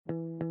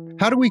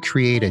How do we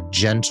create a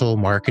gentle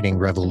marketing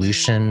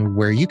revolution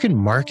where you can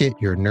market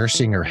your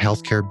nursing or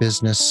healthcare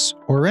business,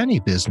 or any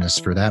business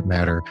for that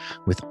matter,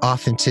 with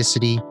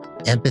authenticity,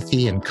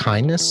 empathy, and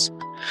kindness?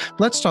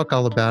 Let's talk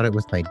all about it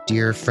with my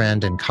dear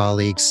friend and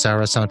colleague,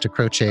 Sarah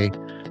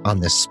Santacroce, on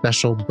this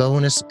special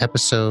bonus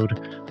episode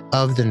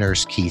of The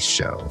Nurse Keith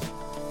Show.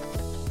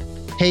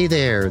 Hey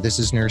there, this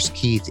is Nurse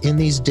Keith. In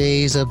these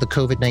days of the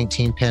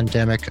COVID-19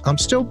 pandemic, I'm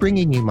still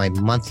bringing you my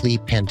monthly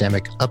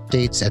pandemic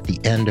updates at the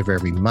end of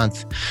every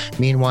month.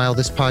 Meanwhile,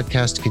 this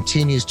podcast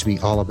continues to be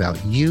all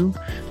about you,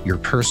 your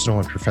personal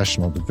and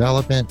professional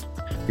development,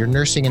 your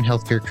nursing and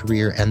healthcare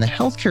career, and the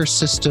healthcare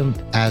system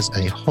as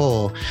a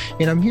whole.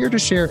 And I'm here to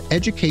share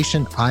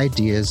education,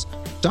 ideas,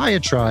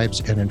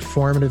 diatribes, and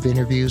informative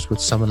interviews with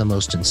some of the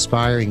most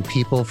inspiring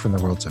people from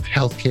the worlds of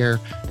healthcare,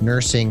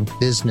 nursing,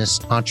 business,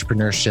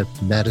 entrepreneurship,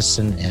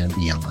 medicine, and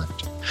beyond.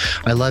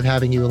 I love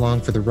having you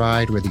along for the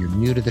ride, whether you're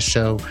new to the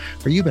show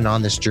or you've been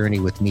on this journey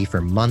with me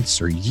for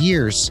months or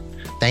years.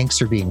 Thanks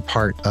for being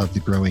part of the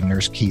growing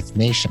Nurse Keith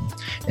Nation.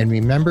 And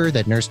remember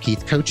that Nurse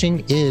Keith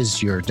Coaching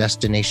is your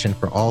destination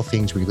for all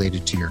things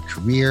related to your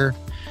career.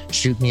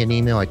 Shoot me an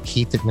email at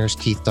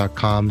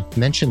keith@nursekeith.com.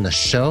 Mention the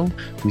show.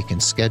 We can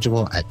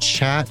schedule a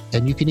chat,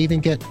 and you can even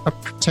get a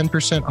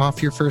 10%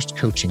 off your first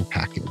coaching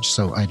package.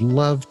 So I'd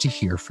love to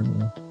hear from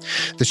you.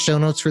 The show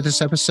notes for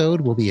this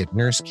episode will be at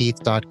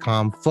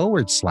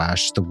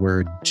nursekeith.com/the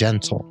word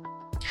gentle.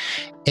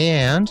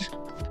 And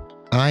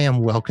I am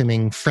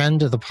welcoming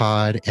friend of the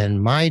pod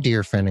and my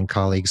dear friend and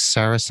colleague,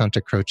 Sarah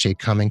Santacroce,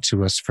 coming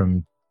to us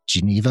from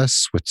Geneva,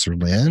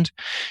 Switzerland.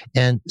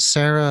 And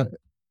Sarah,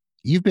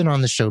 you've been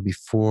on the show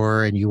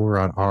before, and you were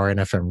on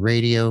RNFM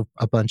radio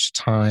a bunch of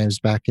times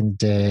back in the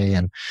day.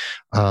 And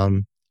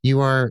you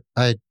are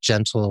a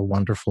gentle,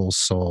 wonderful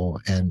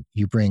soul, and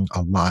you bring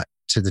a lot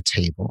to the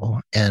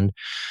table. And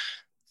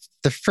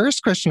the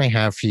first question I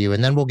have for you,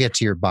 and then we'll get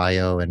to your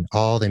bio and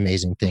all the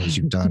amazing things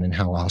you've done and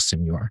how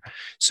awesome you are.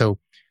 So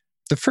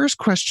the first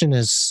question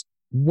is,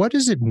 what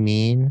does it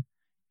mean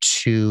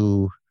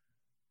to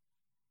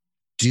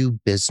do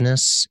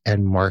business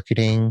and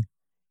marketing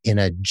in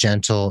a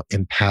gentle,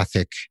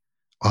 empathic,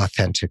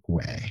 authentic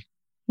way?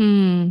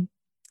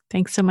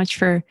 Thanks so much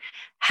for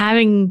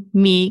having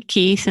me,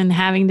 Keith, and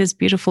having this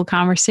beautiful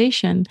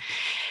conversation.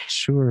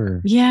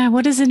 Sure. Yeah.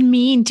 What does it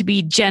mean to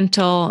be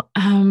gentle?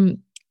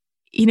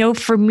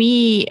 For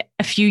me,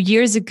 a few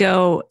years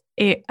ago,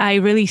 I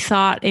really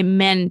thought it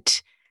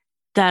meant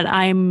that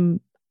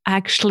I'm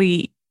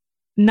actually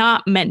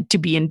not meant to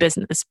be in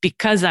business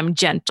because I'm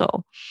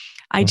gentle.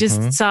 I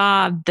just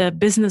saw the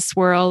business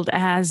world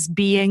as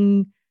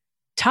being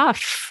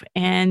tough,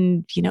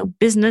 and,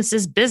 business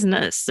is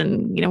business.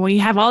 And, when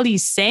you have all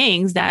these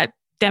sayings that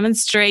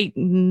demonstrate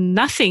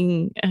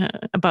nothing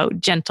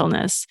about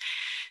gentleness.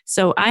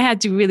 So I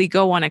had to really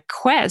go on a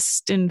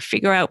quest and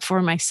figure out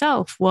for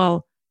myself,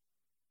 well,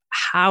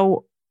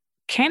 how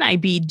can I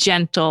be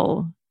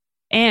gentle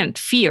and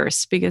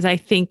fierce? Because I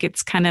think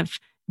it's kind of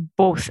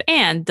both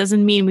and.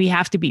 Doesn't mean we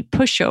have to be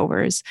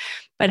pushovers,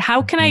 but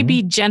how can I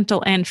be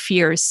gentle and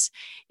fierce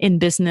in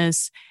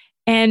business?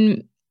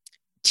 And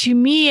to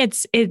me,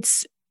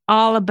 it's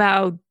all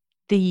about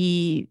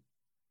the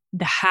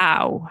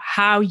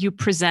how you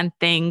present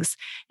things.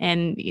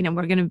 And,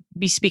 we're going to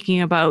be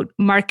speaking about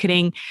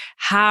marketing.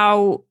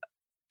 How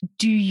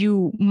do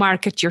you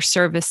market your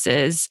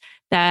services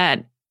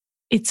that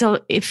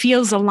it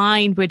feels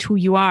aligned with who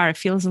you are? It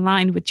feels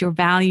aligned with your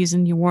values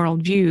and your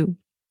worldview.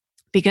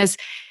 Because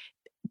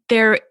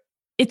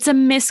it's a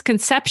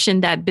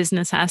misconception that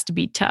business has to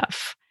be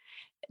tough.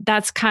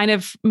 That's kind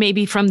of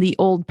maybe from the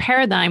old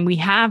paradigm. We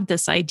have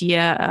this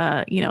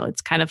idea,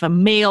 it's kind of a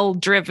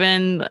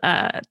male-driven,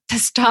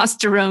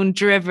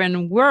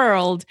 testosterone-driven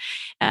world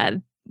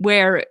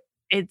where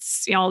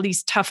it's all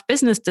these tough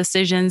business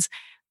decisions.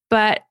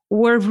 But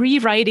we're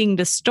rewriting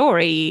the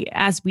story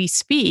as we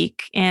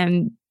speak.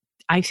 And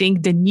I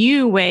think the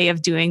new way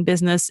of doing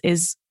business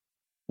is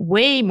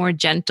way more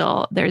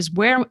gentle. There's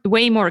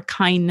way more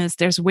kindness.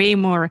 There's way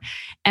more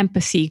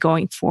empathy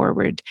going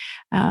forward.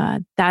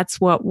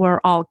 That's what we're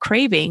all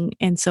craving.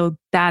 And so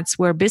that's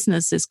where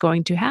business is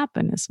going to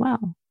happen as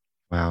well.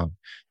 Wow.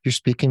 You're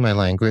speaking my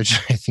language.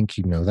 I think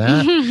you know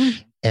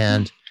that.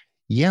 And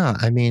yeah,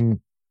 I mean,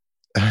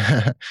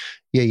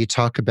 you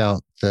talk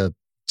about the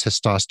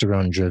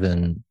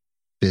testosterone-driven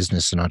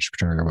business and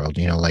entrepreneurial world,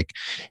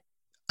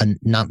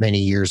 not many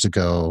years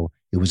ago,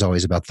 it was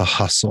always about the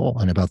hustle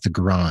and about the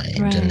grind,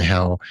 right, and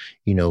how,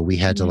 we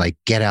had to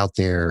get out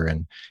there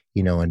and,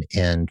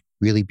 and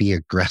really be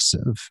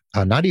aggressive,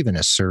 not even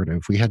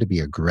assertive. We had to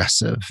be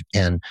aggressive.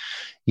 And,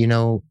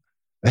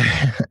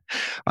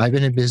 I've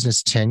been in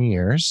business 10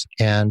 years,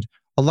 and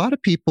a lot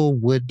of people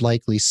would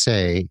likely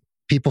say,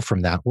 people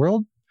from that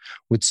world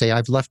would say,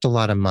 I've left a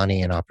lot of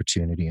money and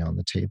opportunity on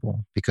the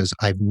table because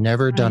I've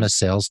never done a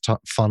sales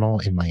funnel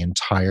in my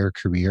entire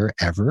career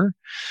ever.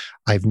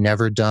 I've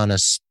never done a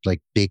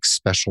big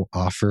special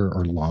offer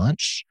or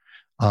launch.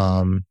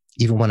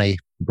 even when I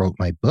wrote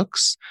my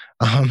books,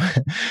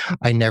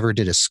 I never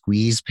did a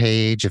squeeze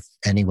page. If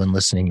anyone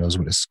listening knows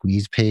what a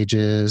squeeze page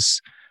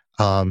is,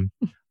 I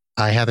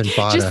haven't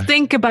bought Just a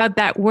think about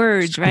that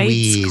word, right?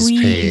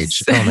 squeeze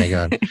page. Oh my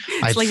God.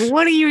 It's like,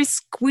 what are you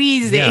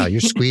squeezing? Yeah,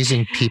 you're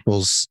squeezing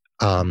people's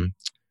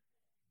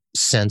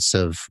sense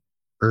of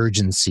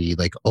urgency.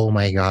 Like, oh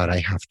my God, I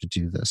have to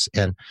do this.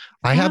 And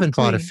I haven't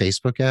bought a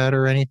Facebook ad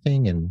or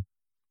anything in,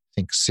 I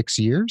think, 6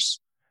 years.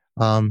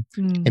 And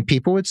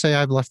people would say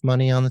I've left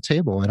money on the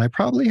table, and I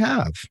probably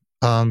have.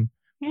 Yeah,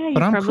 you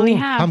but I'm probably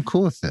cool. have. I'm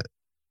cool with it.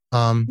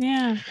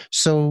 Yeah.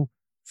 So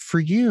for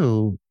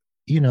you,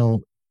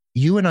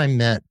 you and I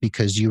met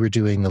because you were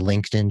doing the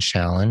LinkedIn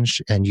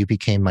challenge, and you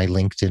became my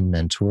LinkedIn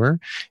mentor,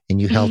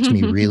 and you helped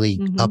me really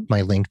up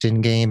my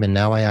LinkedIn game. And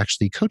now I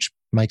actually coach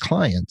my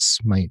clients,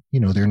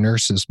 they're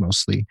nurses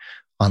mostly,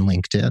 on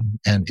LinkedIn,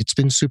 and it's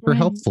been super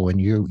helpful.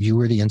 And you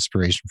were the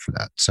inspiration for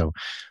that. So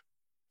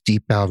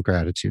deep bow of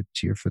gratitude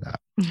to you for that.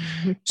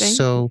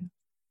 So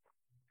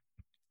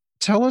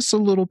tell us a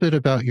little bit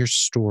about your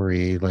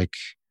story. Like,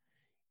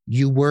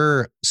 you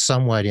were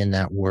somewhat in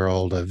that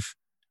world of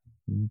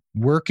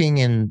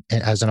working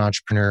as an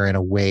entrepreneur in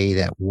a way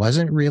that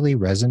wasn't really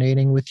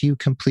resonating with you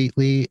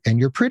completely. And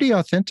you're pretty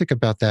authentic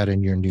about that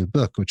in your new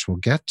book, which we'll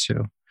get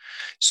to.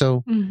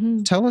 So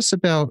tell us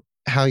about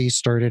how you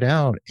started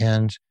out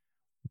and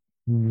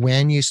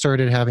when you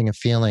started having a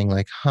feeling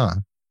like,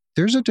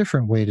 there's a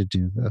different way to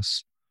do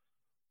this.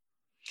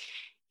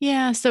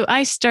 Yeah. So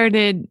I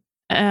started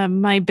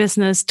my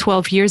business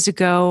 12 years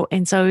ago.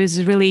 And so I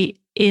was really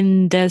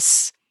in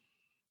this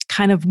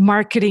kind of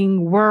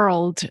marketing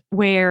world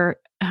where,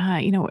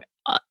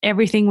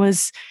 everything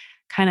was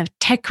kind of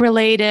tech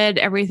related,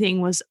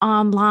 everything was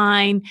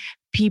online.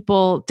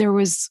 There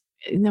was,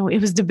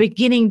 it was the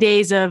beginning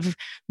days of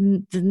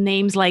the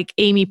names like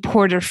Amy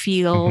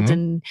Porterfield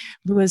and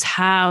Lewis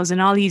Howes and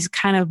all these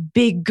kind of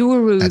big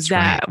gurus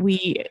that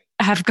we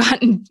have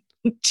gotten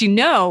to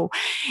know.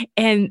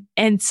 And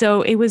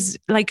so it was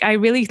like, I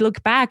really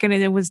look back and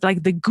it was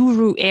like the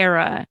guru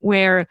era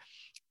where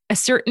a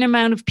certain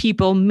amount of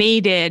people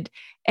made it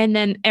and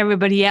then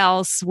everybody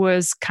else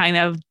was kind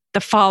of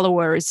the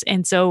followers.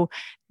 And so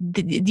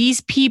these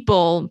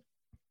people,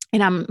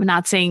 and I'm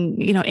not saying,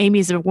 Amy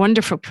is a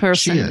wonderful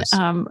person.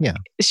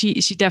 She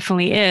is. She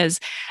definitely is.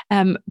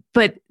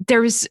 But there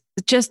was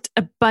just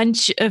a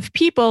bunch of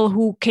people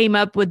who came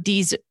up with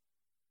these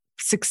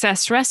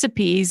success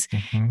recipes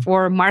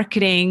for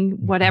marketing,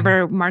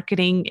 whatever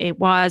marketing it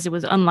was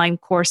online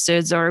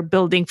courses or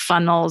building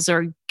funnels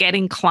or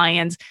getting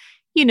clients,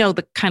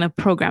 the kind of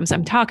programs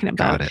I'm talking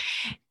about. Got it.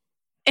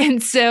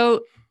 And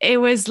so it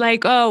was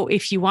like,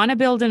 if you want to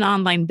build an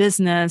online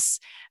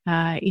business,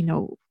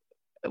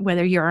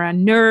 whether you're a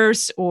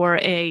nurse or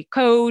a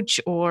coach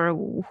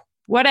or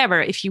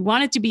whatever, if you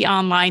wanted to be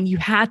online, you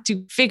had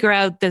to figure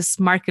out this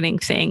marketing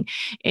thing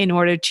in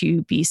order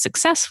to be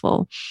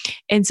successful.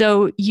 And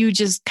so you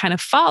just kind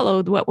of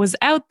followed what was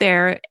out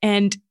there.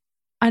 And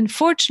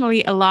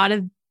unfortunately, a lot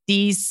of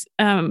these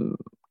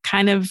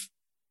kind of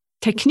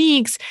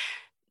techniques,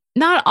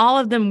 not all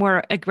of them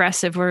were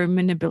aggressive or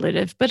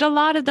manipulative, but a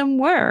lot of them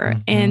were.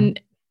 And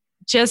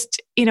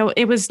just,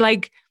 it was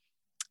like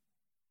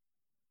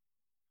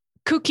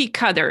cookie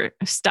cutter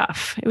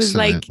stuff. It was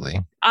like,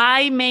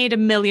 I made $1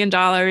 million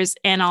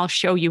and I'll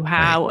show you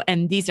how. Right.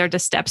 And these are the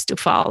steps to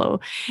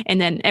follow.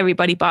 And then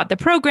everybody bought the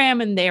program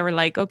and they were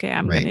like, okay,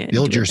 I'm going to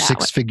build your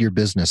 6-figure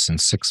business in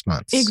 6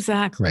 months.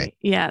 Exactly. Right.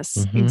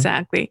 Yes,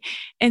 exactly.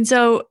 And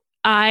so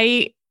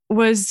I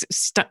was,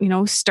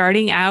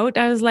 starting out,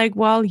 I was like,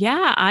 well,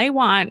 yeah, I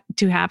want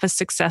to have a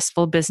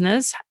successful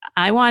business.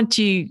 I want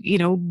to,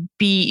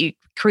 be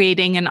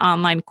creating an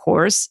online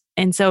course.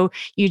 And so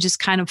you just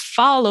kind of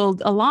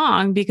followed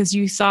along because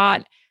you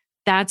thought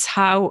that's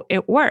how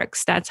it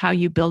works. That's how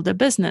you build a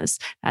business.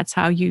 That's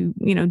how you,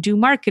 do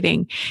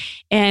marketing.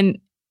 And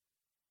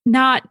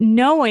not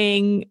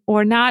knowing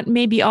or not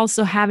maybe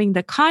also having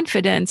the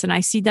confidence, and I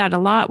see that a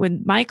lot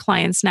with my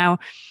clients now,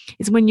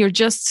 is when you're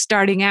just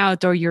starting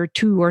out or you're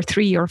 2 or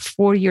 3 or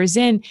 4 years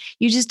in,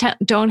 you just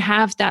don't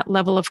have that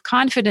level of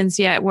confidence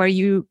yet where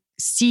you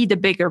see the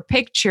bigger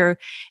picture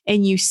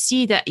and you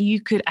see that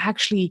you could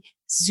actually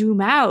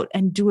zoom out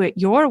and do it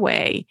your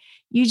way.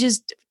 You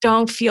just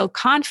don't feel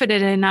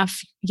confident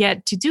enough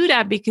yet to do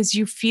that because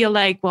you feel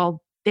like,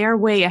 well, they're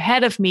way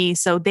ahead of me,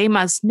 so they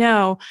must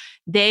know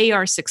they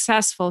are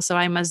successful, so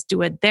I must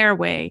do it their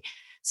way.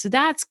 So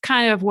that's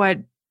kind of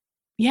where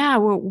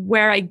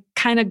I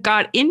kind of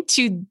got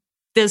into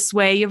this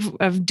way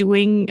of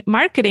doing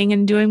marketing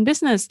and doing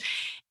business.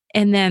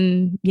 And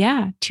then,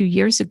 2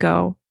 years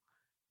ago,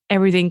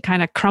 everything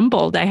kind of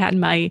crumbled. I had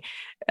my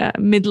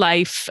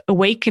midlife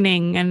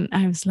awakening and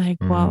I was like,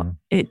 well,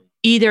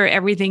 either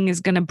everything is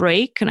going to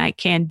break and I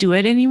can't do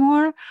it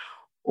anymore,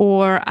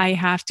 or I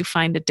have to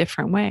find a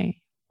different way.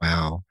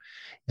 Wow.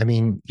 I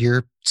mean,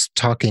 you're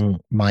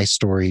talking my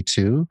story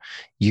too.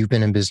 You've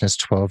been in business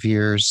 12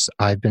 years.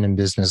 I've been in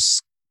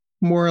business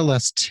more or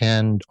less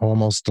 10,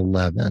 almost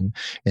 11.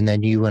 And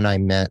then you and I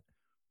met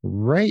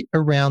right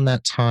around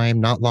that time,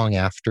 not long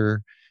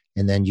after.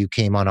 And then you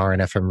came on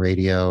RNFM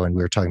radio and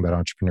we were talking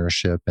about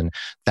entrepreneurship. And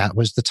that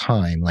was the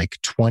time, like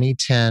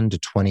 2010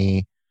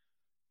 to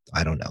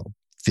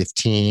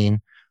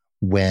 15,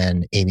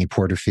 when Amy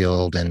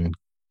Porterfield and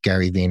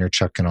Gary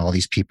Vaynerchuk and all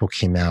these people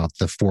came out,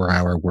 the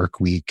 4-hour work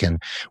week.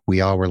 And we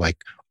all were like,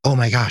 oh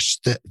my gosh,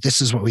 this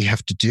is what we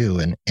have to do.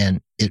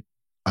 And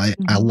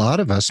a lot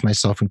of us,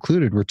 myself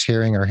included, were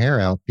tearing our hair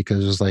out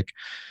because it was like,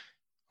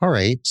 all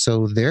right,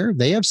 so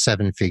they have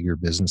 7-figure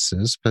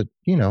businesses, but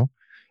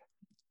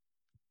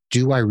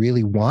do I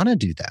really want to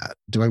do that?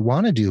 Do I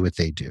want to do what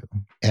they do?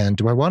 And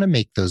do I want to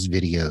make those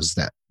videos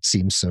that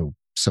seem so,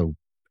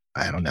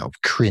 I don't know,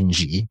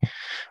 cringy?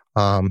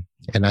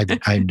 And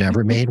I've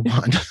never made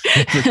one.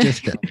 Never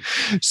did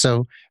it.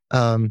 So,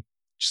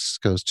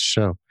 just goes to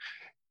show.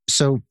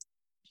 So,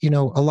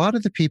 a lot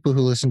of the people who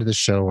listen to the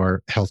show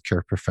are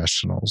healthcare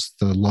professionals.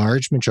 The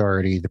large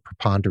majority, the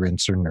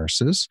preponderance, are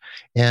nurses.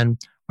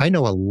 And I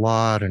know a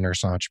lot of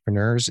nurse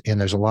entrepreneurs, and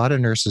there's a lot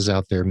of nurses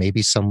out there,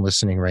 maybe some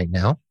listening right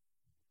now,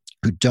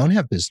 who don't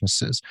have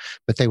businesses,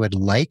 but they would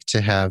like to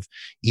have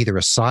either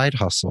a side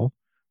hustle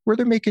where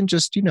they're making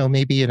just,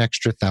 maybe an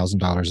extra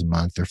 $1,000 a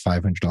month or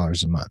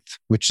 $500 a month,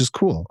 which is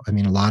cool. I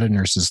mean, a lot of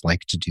nurses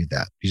like to do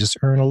that. You just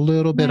earn a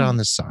little bit on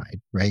the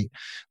side, right?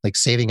 Like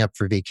saving up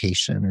for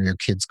vacation or your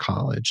kid's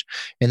college.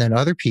 And then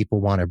other people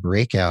want to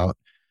break out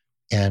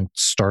and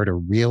start a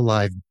real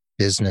live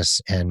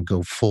business and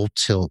go full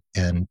tilt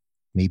and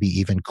maybe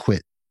even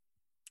quit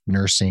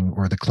nursing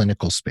or the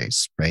clinical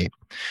space, right?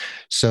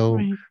 So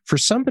for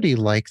somebody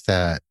like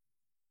that,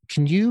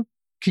 can you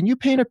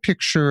paint a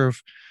picture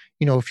of,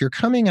 if you're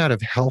coming out of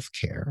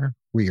healthcare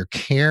where you're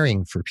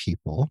caring for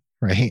people,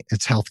 right?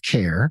 It's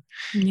healthcare.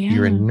 Yeah.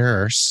 You're a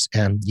nurse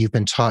and you've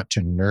been taught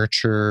to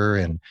nurture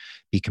and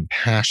be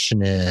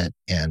compassionate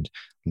and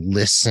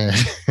listen,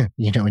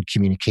 and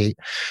communicate.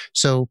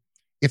 So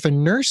if a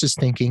nurse is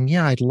thinking,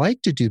 yeah, I'd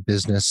like to do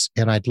business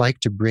and I'd like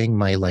to bring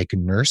my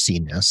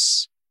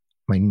nursiness,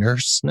 my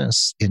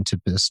nurseness into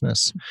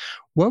business,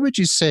 what would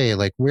you say?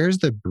 Like, where's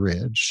the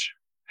bridge?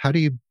 How do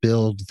you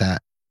build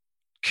that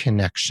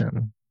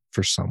connection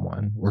for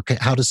someone? Or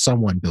how does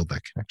someone build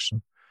that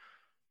connection?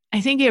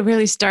 I think it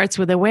really starts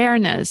with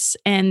awareness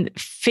and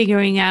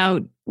figuring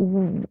out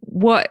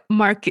what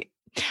market.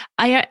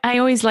 I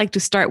always like to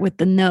start with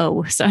the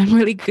no. So I'm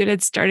really good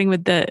at starting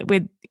with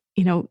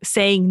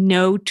saying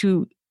no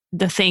to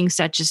the things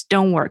that just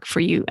don't work for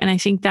you. And I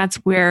think that's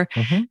where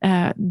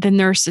the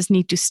nurses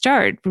need to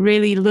start,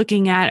 really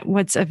looking at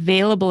what's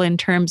available in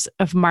terms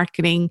of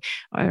marketing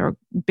or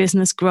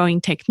business growing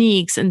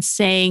techniques and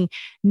saying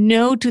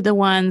no to the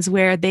ones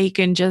where they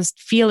can just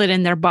feel it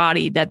in their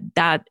body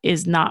that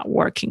is not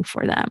working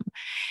for them.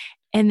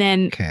 And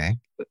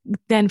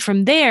then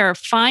from there,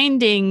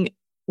 finding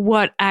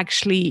what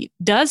actually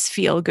does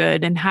feel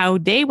good and how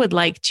they would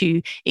like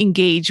to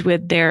engage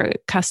with their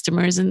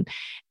customers. And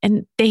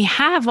they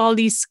have all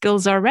these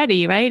skills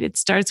already, right? It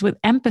starts with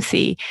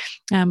empathy,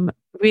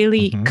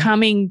 really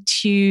coming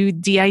to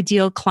the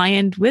ideal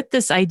client with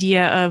this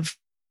idea of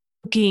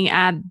looking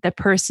at the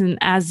person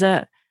as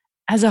a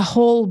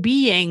whole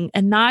being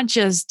and not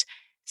just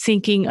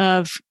thinking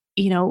of,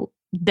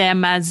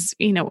 them as,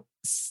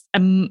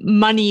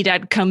 money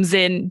that comes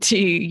into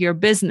your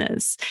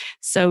business.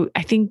 So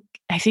I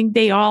think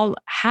they all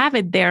have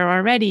it there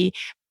already,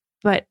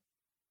 but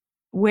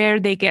where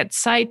they get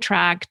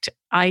sidetracked,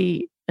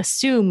 I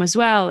assume as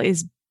well,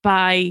 is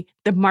by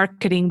the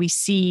marketing we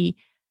see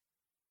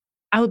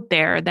out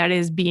there that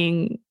is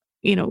being,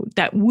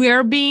 that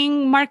we're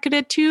being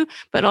marketed to,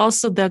 but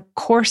also the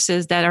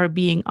courses that are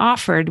being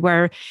offered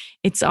where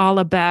it's all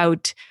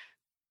about,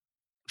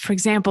 for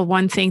example,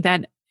 one thing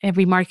that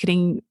every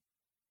marketing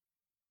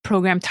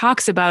program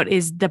talks about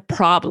is the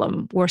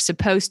problem. We're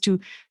supposed to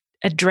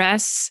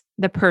address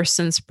the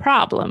person's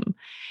problem.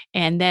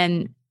 And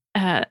then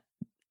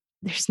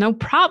there's no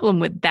problem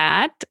with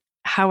that.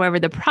 However,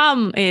 the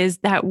problem is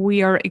that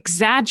we are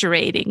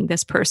exaggerating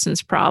this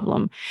person's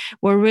problem.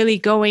 We're really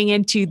going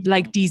into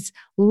these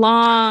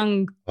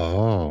long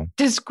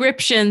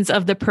descriptions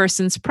of the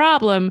person's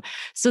problem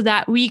so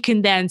that we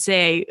can then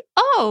say,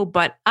 oh,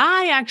 but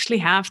I actually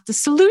have the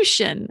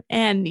solution.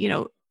 And,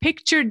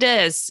 picture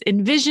this,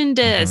 envision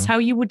this, how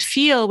you would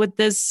feel with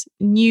this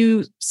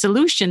new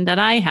solution that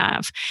I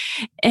have.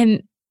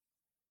 And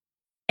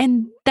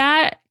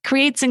that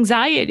creates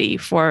anxiety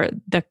for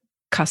the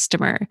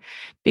customer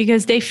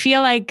because they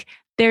feel like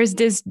there's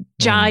this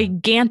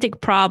gigantic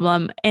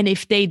problem. And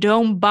if they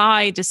don't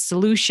buy the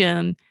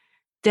solution,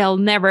 they'll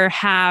never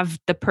have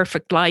the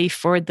perfect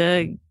life or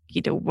the,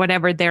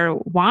 whatever they're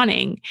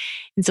wanting.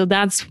 And so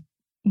that's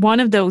one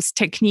of those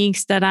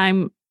techniques that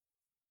I'm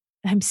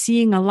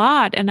seeing a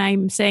lot. And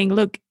I'm saying,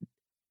 look,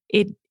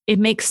 it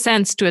makes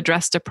sense to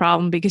address the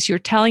problem because you're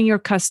telling your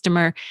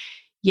customer,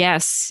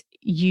 yes,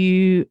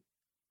 you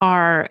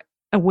are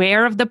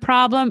aware of the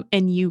problem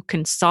and you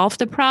can solve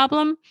the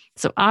problem.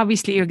 So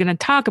obviously you're going to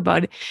talk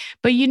about it,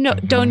 but you know,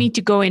 don't need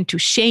to go into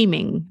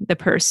shaming the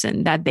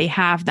person that they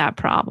have that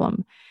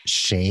problem.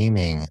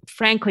 Shaming.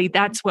 Frankly,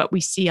 that's what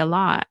we see a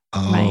lot.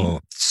 Oh, right?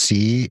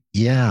 See,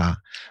 yeah,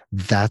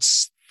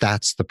 that's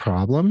the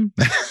problem.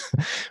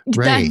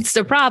 Right. That's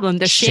the problem.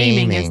 The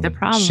shaming is the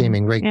problem.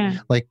 Shaming, right? Yeah.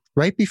 Like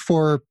right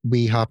before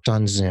we hopped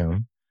on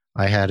Zoom,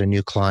 I had a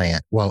new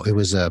client. Well, it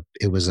was a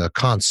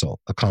consult,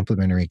 a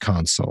complimentary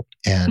consult,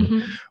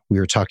 and we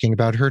were talking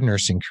about her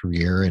nursing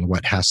career and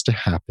what has to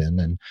happen.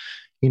 And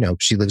you know,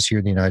 she lives here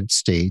in the United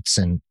States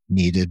and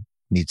needs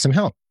some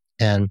help.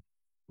 And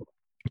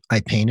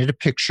I painted a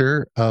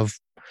picture of.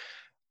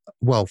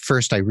 Well,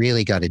 first I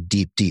really got a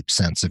deep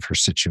sense of her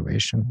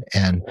situation,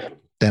 and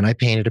then I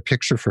painted a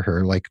picture for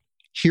her. Like,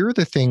 here are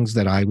the things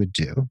that I would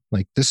do.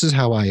 Like, this is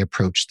how I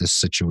approach this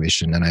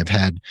situation. And I've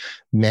had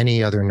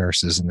many other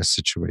nurses in this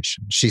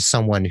situation. She's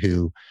someone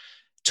who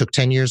took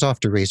 10 years off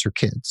to raise her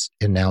kids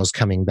and now is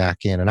coming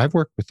back in. And I've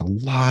worked with a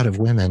lot of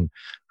women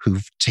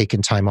who've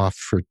taken time off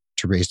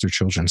to raise their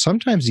children,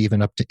 sometimes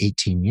even up to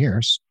 18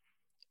 years.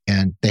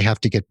 And they have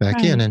to get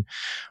back in. And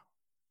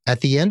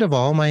at the end of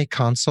all my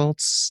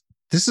consults,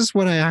 this is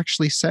what I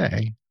actually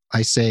say.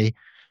 I say,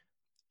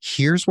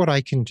 here's what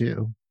I can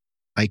do.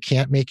 I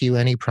can't make you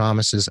any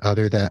promises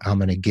other than I'm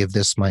going to give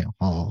this my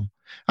all.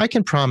 I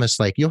can promise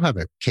like you'll have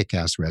a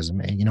kick-ass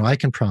resume. You know, I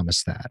can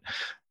promise that.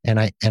 And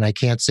I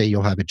can't say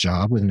you'll have a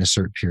job within a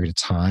certain period of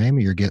time.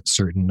 You'll get a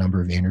certain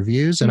number of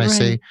interviews. And I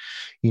say,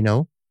 you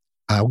know,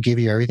 I'll give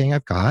you everything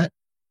I've got.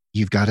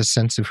 You've got a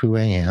sense of who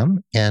I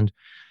am. And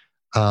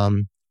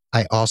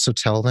I also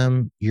tell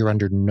them you're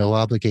under no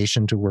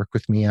obligation to work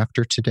with me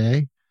after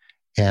today.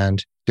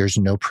 And there's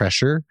no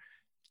pressure.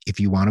 If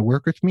you want to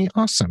work with me,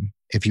 awesome.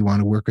 If you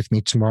want to work with me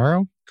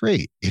tomorrow,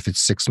 great. If it's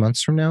 6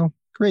 months from now,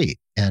 great.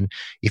 And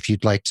if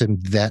you'd like to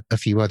vet a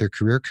few other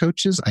career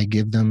coaches, I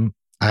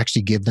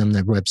actually give them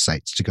the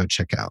websites to go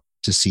check out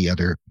to see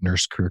other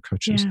nurse career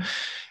coaches. Yeah.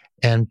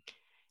 And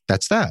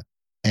that's that.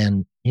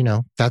 And, you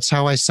know, that's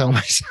how I sell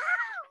myself.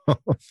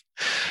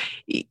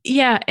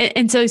 Yeah.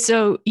 And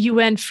so you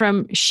went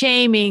from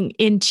shaming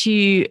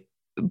into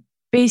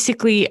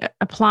basically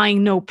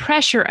applying no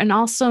pressure and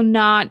also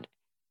not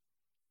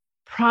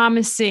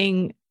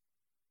promising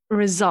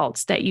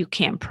results that you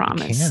can't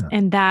promise.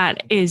 And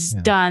that is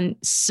done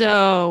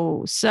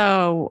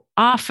so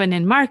often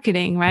in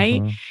marketing,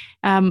 right?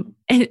 And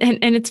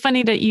it's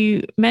funny that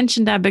you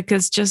mentioned that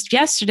because just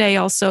yesterday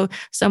also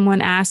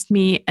someone asked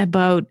me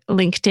about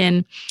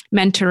LinkedIn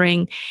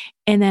mentoring.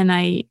 And then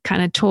I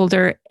kind of told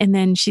her, and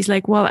then she's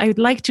like, well, I would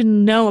like to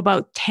know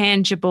about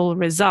tangible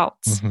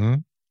results.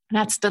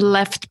 That's the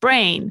left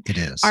brain. It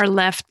is. Our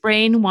left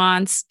brain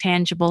wants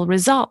tangible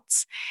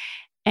results.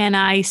 And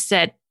I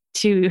said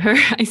to her,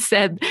 I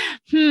said,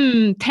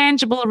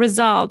 tangible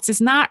results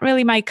is not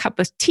really my cup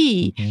of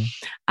tea.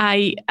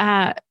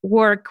 I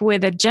work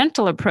with a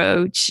gentle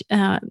approach,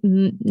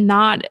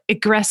 not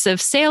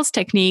aggressive sales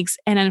techniques.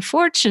 And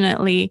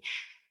unfortunately,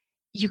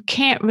 you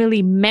can't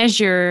really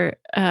measure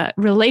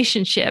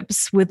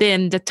relationships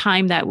within the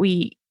time that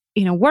we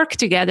work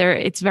together.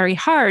 It's very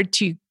hard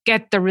to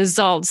get the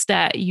results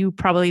that you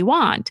probably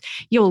want.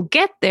 You'll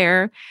get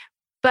there,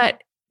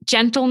 but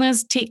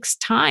gentleness takes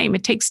time.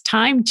 It takes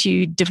time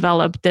to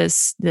develop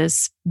this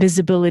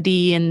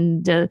visibility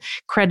and the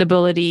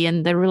credibility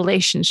and the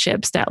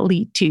relationships that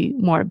lead to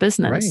more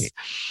business. Right.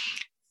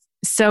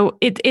 So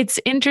it's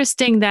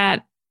interesting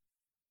that,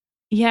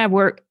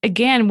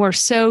 we're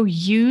so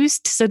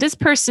used. So this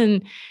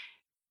person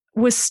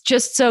was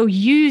just so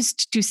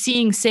used to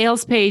seeing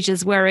sales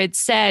pages where it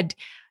said,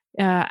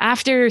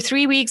 after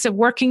 3 weeks of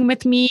working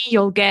with me,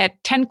 you'll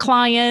get 10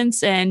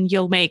 clients and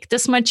you'll make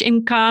this much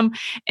income.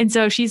 And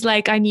so she's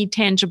like, I need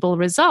tangible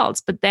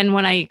results. But then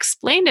when I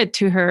explained it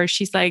to her,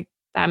 she's like,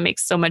 that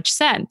makes so much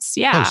sense.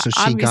 Yeah. Oh, so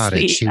she got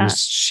it.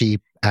 She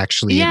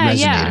actually it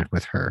resonated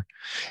with her.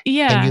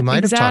 Yeah. And you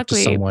might have talked to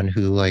someone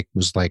who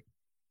was like,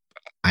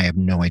 I have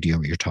no idea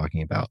what you're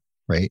talking about.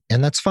 Right.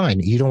 And that's fine.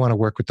 You don't want to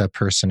work with that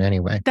person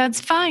anyway. That's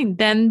fine.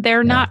 Then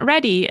they're not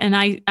ready. And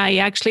I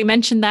actually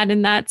mentioned that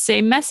in that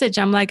same message.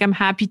 I'm like, I'm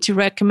happy to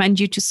recommend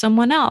you to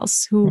someone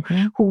else who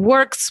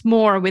works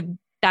more with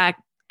that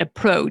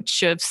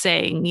approach of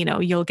saying,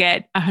 you'll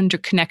get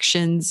 100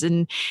 connections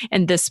and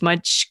this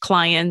much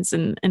clients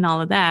and all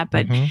of that.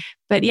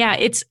 But yeah,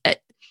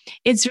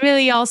 it's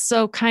really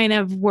also kind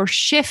of we're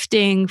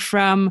shifting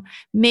from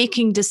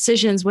making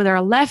decisions with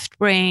our left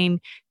brain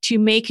to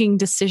making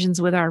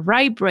decisions with our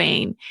right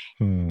brain.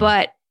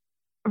 But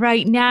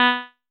right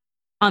now,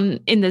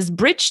 in this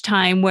bridge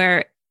time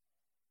where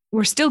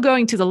we're still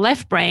going to the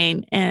left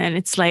brain, and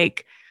it's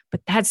like,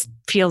 but that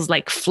feels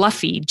like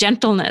fluffy.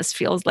 Gentleness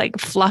feels like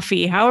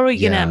fluffy. How are we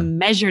going to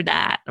measure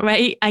that,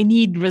 right? I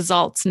need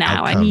results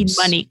now. Outcomes. I need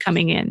money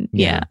coming in.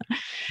 Yeah.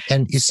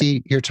 And you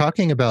see, you're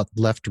talking about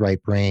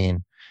left-right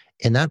brain.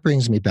 And that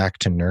brings me back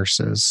to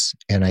nurses.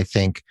 And I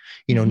think,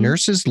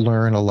 nurses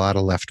learn a lot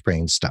of left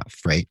brain stuff,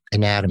 right?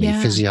 Anatomy,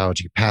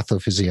 physiology,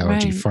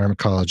 pathophysiology,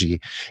 pharmacology.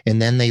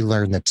 And then they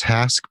learn the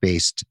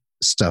task-based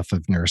stuff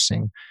of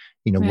nursing,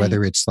 Right.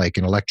 whether it's like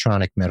an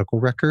electronic medical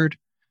record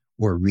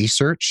or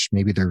research,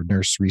 maybe they're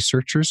nurse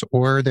researchers,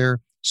 or they're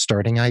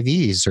starting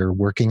IVs or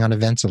working on a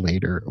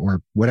ventilator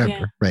or whatever,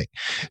 Yeah. right?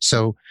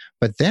 So,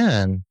 but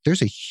then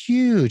there's a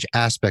huge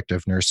aspect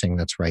of nursing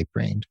that's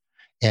right-brained.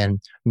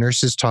 And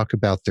nurses talk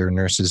about their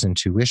nurses'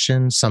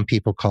 intuition. Some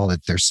people call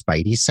it their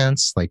spidey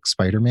sense, like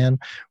Spider-Man,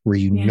 where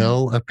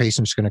know a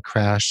patient's going to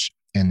crash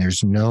and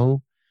there's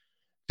no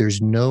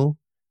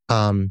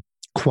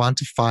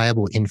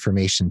quantifiable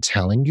information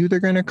telling you they're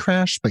going to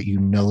crash, but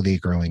they're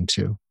going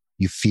to.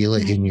 You feel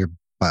it in your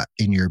butt,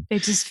 they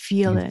just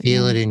feel it. You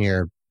feel it in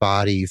your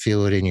body, you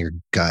feel it in your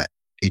gut,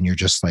 and you're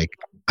just like,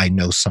 I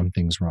know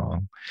something's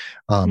wrong.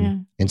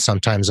 And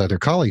sometimes other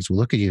colleagues will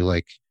look at you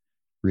like,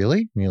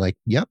 really? And you're like,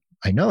 yep,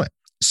 I know it.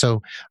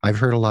 So I've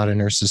heard a lot of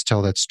nurses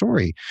tell that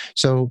story.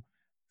 So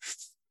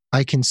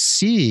I can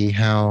see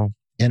how,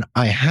 and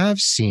I have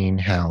seen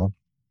how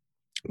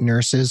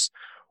nurses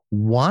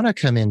want to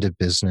come into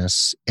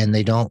business and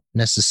they don't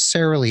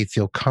necessarily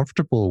feel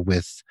comfortable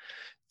with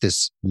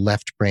this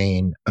left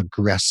brain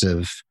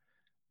aggressive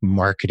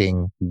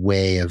marketing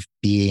way of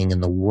being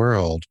in the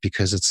world,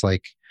 because it's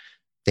like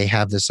they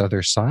have this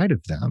other side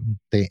of them.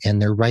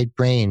 And their right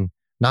brain,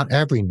 not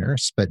every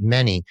nurse, but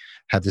many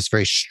have this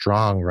very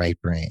strong right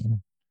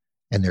brain,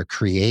 and they're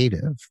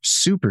creative,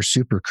 super,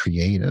 super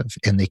creative,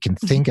 and they can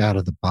think out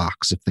of the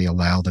box if they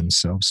allow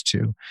themselves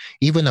to,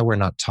 even though we're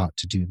not taught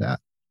to do that.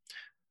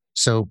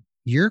 So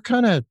you're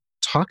kind of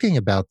talking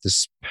about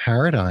this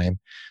paradigm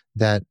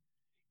that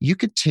you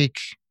could take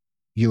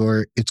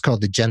it's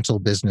called The Gentle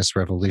Business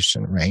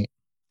Revolution, right?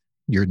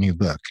 Your new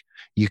book.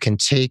 You can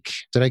take,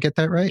 did I get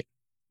that right?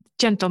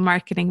 Gentle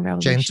Marketing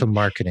Revolution. Gentle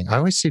marketing. I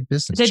always say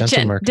business.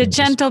 Gentle marketing. The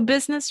Gentle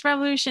Business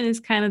Revolution is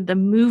kind of the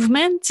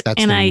movement.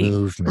 That's and the I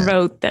movement.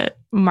 Wrote the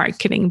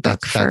marketing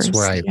book first. That's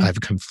where I've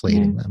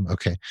conflating them.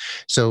 Okay.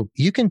 So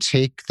you can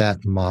take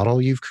that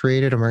model you've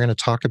created, and we're going to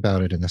talk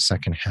about it in the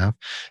second half,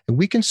 and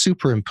we can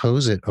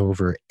superimpose it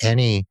over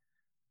any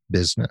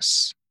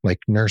business, like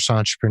nurse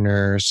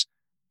entrepreneurs,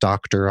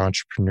 doctor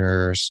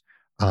entrepreneurs,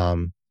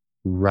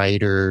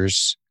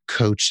 writers,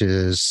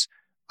 coaches,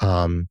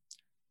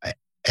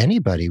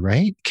 anybody,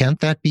 right? Can't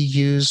that be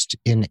used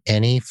in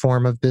any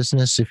form of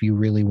business if you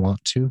really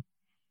want to?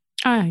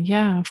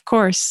 Yeah, of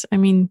course. I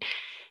mean,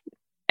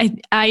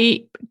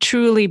 I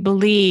truly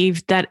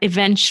believe that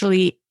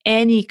eventually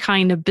any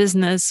kind of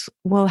business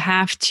will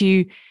have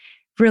to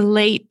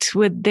relate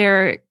with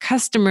their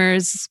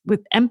customers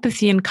with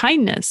empathy and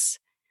kindness.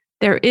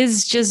 There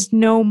is just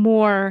no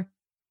more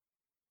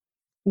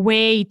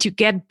way to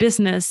get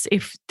business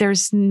if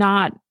there's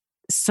not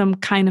some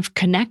kind of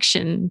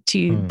connection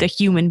to the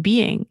human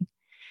being.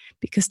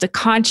 Because the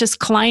conscious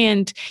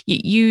client,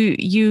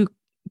 you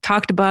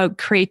talked about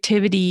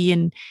creativity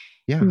and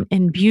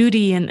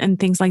beauty and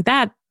things like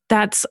that.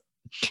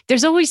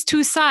 There's always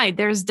two sides.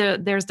 There's the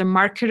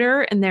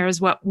marketer, and there's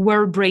what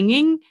we're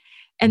bringing,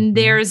 and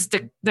there's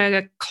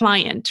the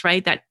client,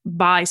 right, that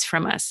buys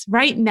from us.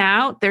 Right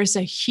now, there's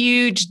a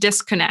huge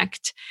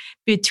disconnect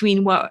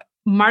between what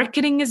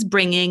marketing is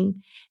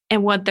bringing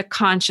and what the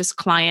conscious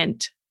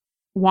client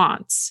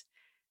wants.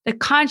 The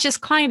conscious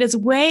client is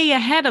way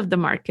ahead of the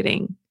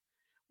marketing.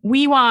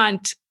 We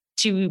want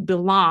to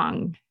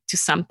belong to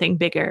something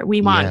bigger. We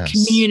want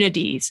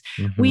communities.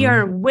 We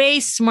are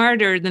way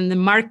smarter than the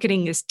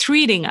marketing is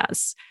treating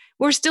us.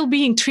 We're still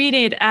being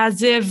treated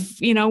as if,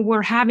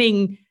 we're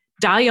having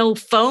dial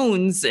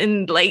phones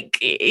and like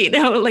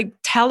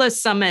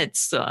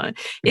telesummits.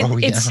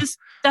 It just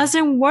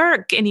doesn't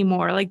work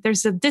anymore. Like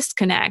there's a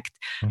disconnect.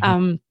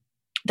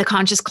 The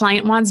conscious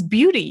client wants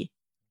beauty.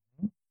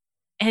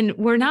 And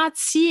we're not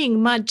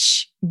seeing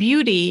much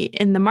beauty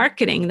in the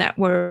marketing that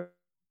we're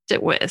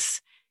with.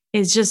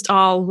 It's just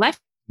all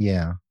left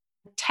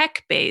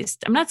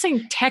tech-based. I'm not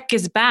saying tech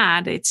is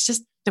bad. It's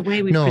just the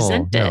way we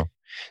present it.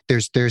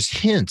 There's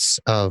hints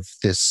of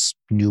this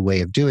new way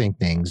of doing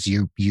things.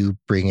 You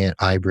bring it,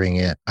 I bring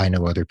it, I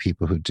know other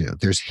people who do.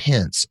 There's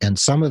hints, and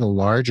some of the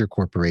larger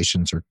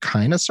corporations are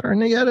kind of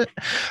starting to get it.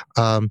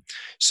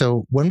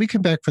 So when we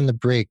come back from the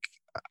break,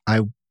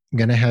 I'm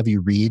going to have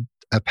you read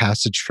a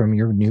passage from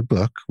your new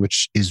book,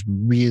 which is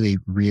really,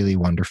 really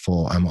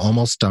wonderful. I'm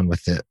almost done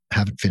with it.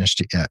 Haven't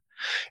finished it yet.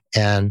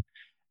 And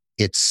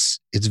it's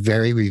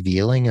very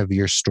revealing of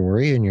your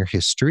story and your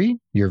history.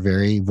 You're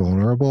very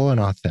vulnerable and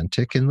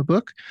authentic in the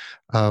book,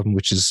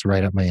 which is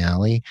right up my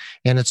alley.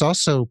 And it's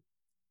also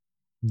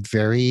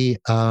very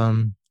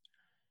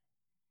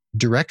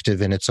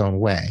directive in its own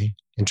way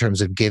in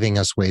terms of giving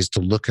us ways to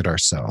look at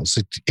ourselves.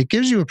 It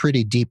gives you a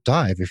pretty deep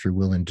dive if you're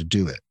willing to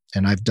do it.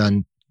 And I've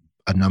done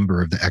a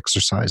number of the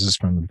exercises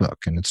from the book,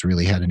 and it's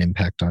really had an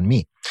impact on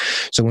me.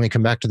 So when we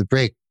come back to the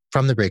break,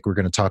 we're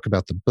going to talk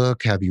about the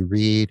book, have you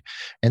read,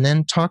 and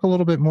then talk a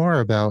little bit more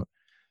about,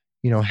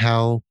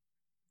 how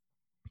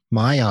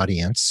my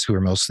audience, who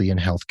are mostly in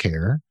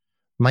healthcare,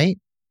 might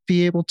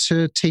be able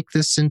to take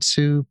this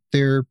into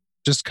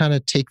just kind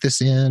of take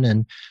this in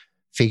and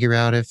figure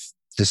out if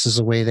this is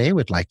a way they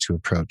would like to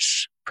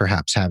approach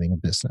perhaps having a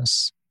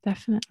business.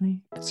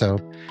 definitely. So,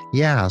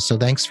 yeah. So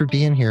thanks for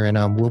being here.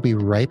 And we'll be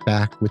right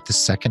back with the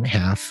second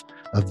half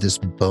of this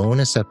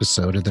bonus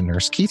episode of the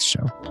Nurse Keith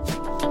Show.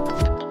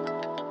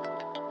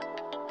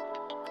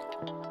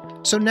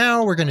 So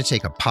now we're going to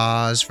take a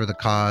pause for the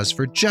cause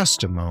for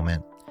just a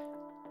moment.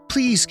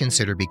 Please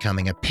consider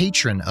becoming a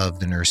patron of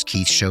The Nurse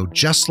Keith Show,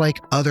 just like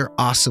other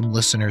awesome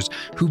listeners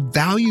who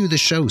value the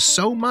show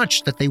so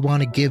much that they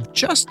want to give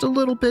just a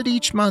little bit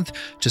each month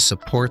to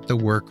support the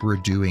work we're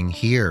doing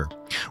here.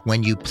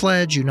 When you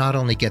pledge, you not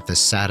only get the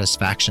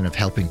satisfaction of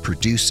helping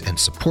produce and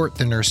support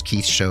The Nurse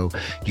Keith Show,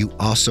 you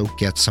also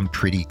get some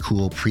pretty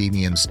cool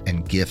premiums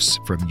and gifts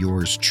from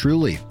yours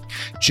truly.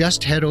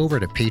 Just head over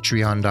to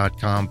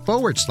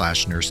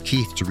patreon.com/Nurse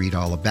Keith to read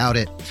all about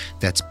it.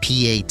 That's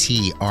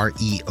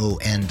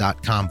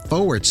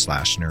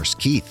patreon.com/Nurse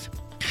Keith.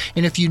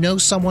 And if you know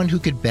someone who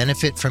could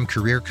benefit from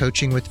career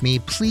coaching with me,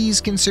 please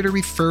consider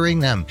referring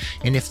them.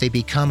 And if they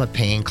become a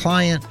paying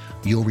client,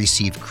 you'll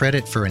receive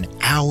credit for an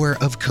hour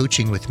of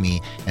coaching with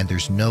me. And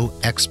there's no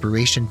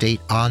expiration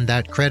date on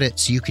that credit,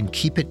 so you can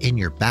keep it in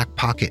your back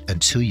pocket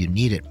until you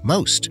need it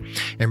most.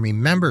 And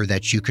remember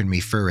that you can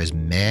refer as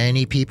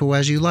many people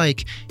as you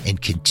like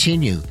and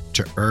continue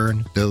to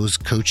earn those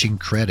coaching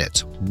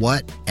credits.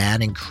 What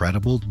an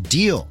incredible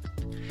deal.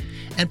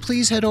 And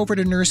please head over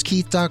to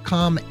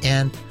nursekeith.com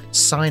and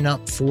sign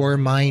up for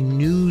my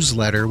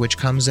newsletter, which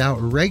comes out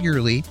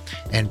regularly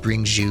and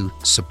brings you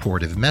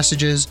supportive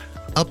messages,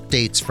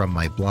 updates from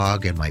my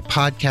blog and my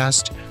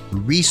podcast,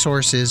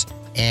 resources,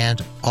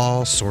 and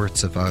all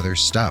sorts of other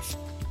stuff.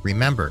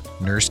 Remember,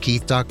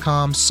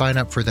 nursekeith.com, sign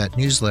up for that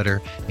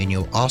newsletter, and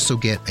you'll also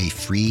get a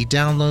free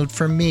download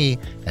from me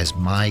as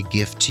my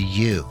gift to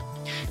you.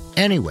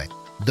 Anyway,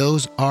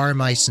 those are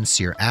my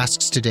sincere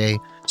asks today.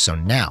 So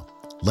now,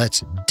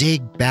 let's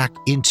dig back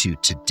into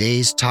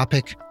today's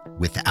topic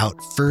without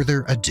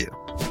further ado.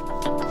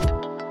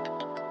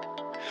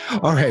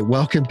 All right,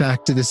 welcome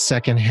back to the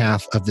second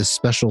half of this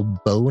special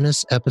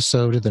bonus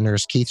episode of the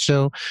Nurse Keith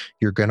Show.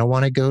 You're going to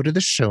want to go to the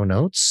show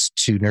notes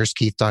to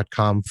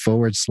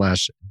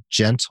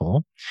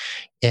nursekeith.com/gentle.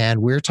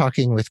 And we're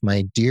talking with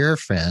my dear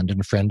friend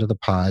and friend of the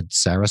pod,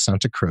 Sarah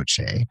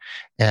Santacroce.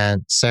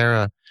 And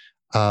Sarah,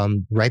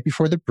 right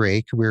before the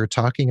break, we were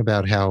talking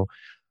about how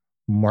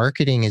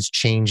marketing is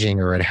changing,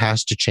 or it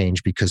has to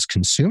change because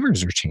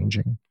consumers are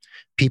changing.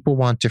 People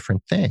want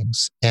different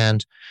things.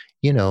 And,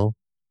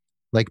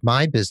 like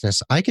my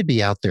business, I could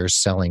be out there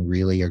selling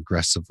really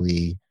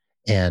aggressively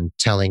and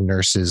telling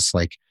nurses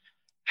like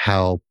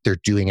how they're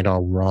doing it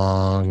all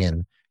wrong,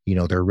 and,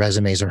 their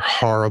resumes are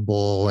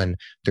horrible and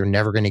they're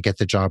never going to get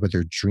the job of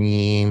their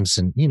dreams.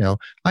 And,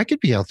 I could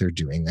be out there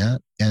doing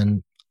that,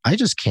 and I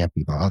just can't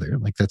be bothered.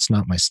 Like, that's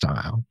not my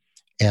style.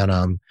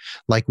 And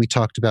like we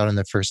talked about in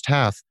the first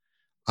half,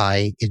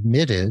 I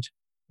admitted,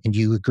 and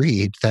you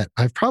agreed, that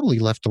I've probably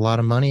left a lot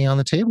of money on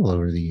the table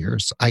over the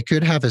years. I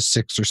could have a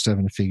 6 or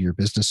 7 figure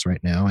business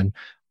right now, and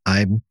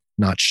I'm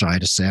not shy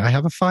to say I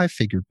have a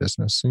 5-figure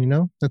business. And,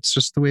 that's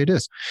just the way it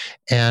is.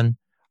 And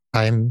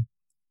I'm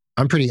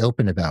pretty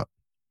open about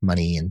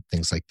money and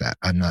things like that.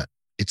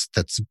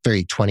 That's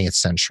very 20th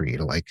century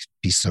to like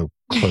be so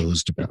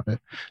closed about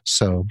it.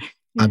 So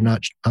yeah. I'm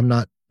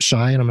not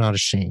shy, and I'm not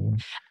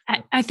ashamed.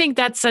 I think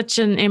that's such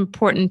an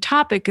important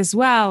topic as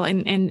well.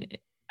 And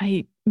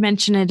I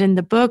mention it in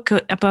the book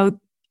about,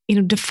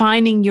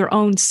 defining your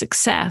own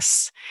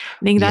success.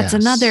 I think that's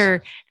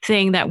another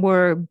thing that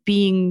we're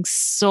being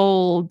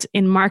sold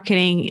in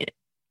marketing.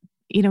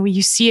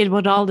 You see it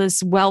with all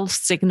this wealth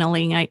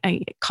signaling.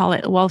 I call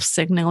it wealth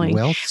signaling.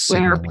 Wealth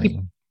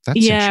signaling.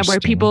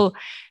 Where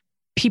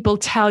people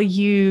tell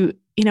you,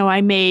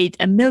 I made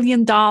 $1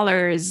 million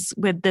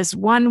with this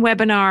one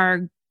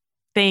webinar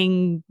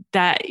thing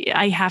that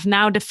I have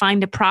now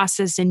defined a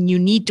process, and you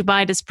need to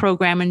buy this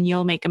program and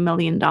you'll make $1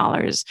 million.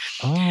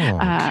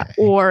 Okay.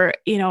 Or,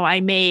 I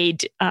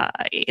made,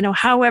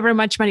 however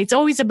much money. It's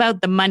always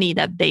about the money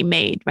that they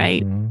made,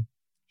 right? Mm-hmm.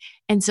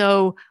 And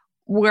so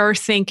we're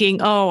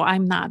thinking, oh,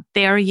 I'm not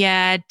there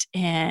yet,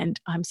 and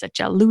I'm such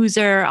a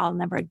loser. I'll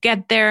never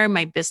get there.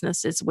 My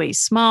business is way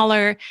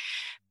smaller.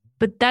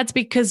 But that's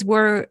because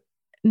we're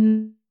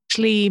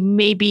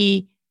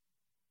actually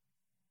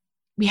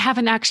we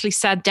haven't actually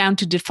sat down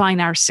to define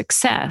our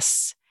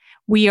success.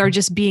 We are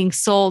just being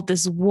sold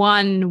this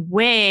one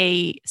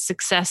way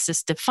success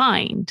is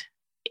defined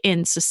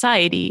in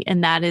society,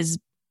 and that is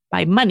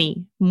by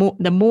money.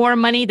 The more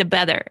money, the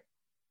better,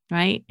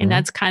 right? And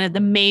that's kind of the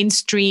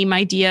mainstream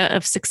idea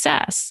of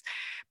success.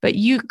 But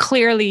you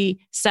clearly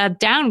sat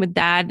down with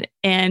that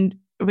and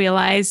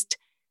realized,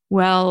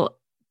 well,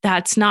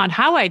 that's not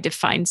how I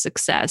define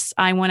success.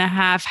 I want to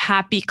have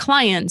happy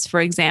clients, for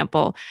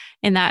example.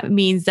 And that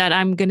means that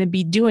I'm going to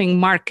be doing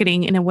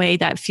marketing in a way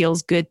that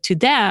feels good to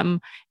them.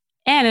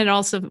 And it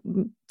also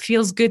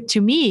feels good to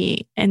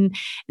me. And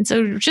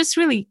so just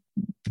really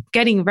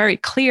getting very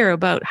clear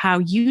about how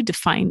you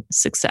define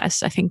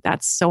success. I think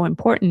that's so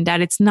important, that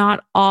it's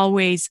not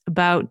always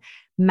about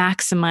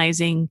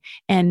maximizing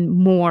and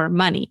more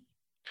money.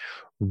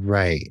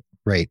 Right.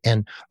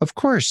 And of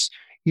course,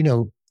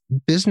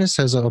 business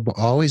has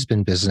always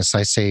been business.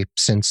 I say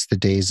since the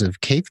days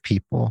of cave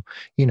people,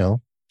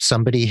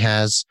 somebody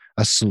has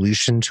a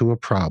solution to a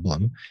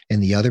problem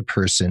and the other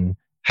person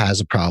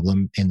has a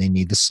problem and they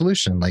need the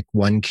solution. Like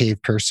one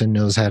cave person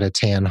knows how to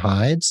tan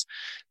hides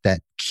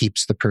that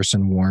keeps the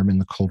person warm in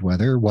the cold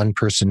weather. One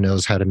person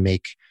knows how to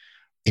make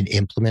an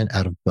implement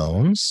out of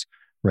bones,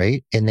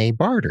 right? And they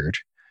bartered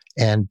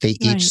and they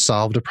each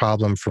solved a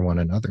problem for one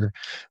another.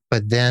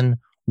 But then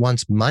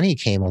once money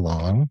came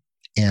along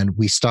and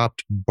we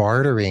stopped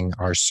bartering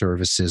our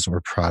services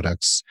or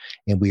products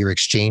and we were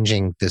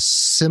exchanging this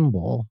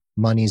symbol,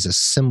 money's a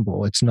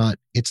symbol. It's not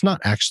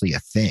actually a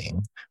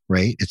thing,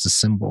 right? It's a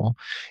symbol.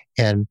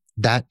 And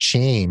that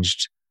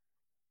changed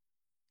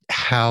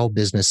how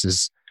business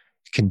is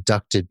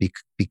conducted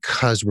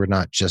because we're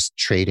not just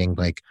trading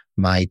like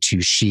my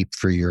 2 sheep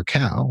for your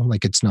cow.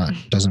 Like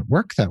doesn't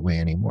work that way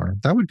anymore.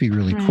 That would be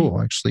really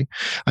cool, actually.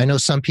 I know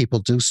some people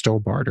do still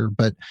barter,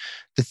 but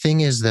the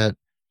thing is that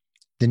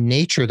the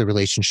nature of the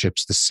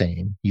relationship's the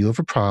same. You have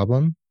a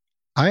problem.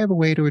 I have a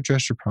way to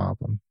address your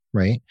problem,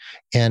 right?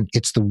 And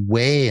it's the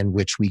way in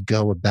which we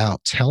go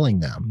about telling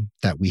them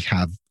that we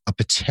have a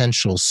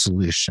potential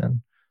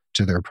solution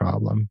to their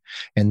problem.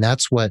 And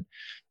that's what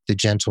the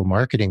gentle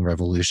marketing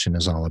revolution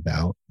is all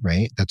about,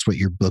 right? That's what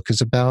your book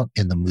is about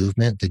in the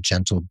movement, the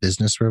gentle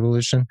business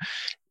revolution.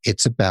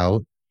 It's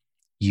about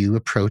you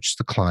approach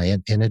the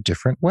client in a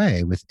different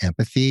way with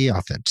empathy,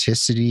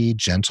 authenticity,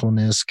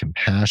 gentleness,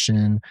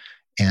 compassion,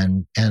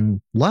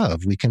 and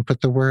love. We can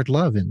put the word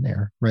love in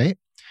there, right?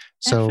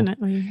 So,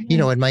 definitely,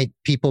 yeah.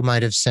 It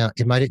might have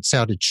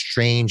sounded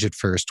strange at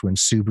first when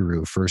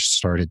Subaru first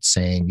started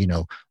saying,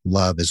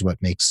 love is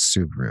what makes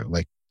Subaru.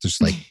 Like,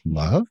 there's like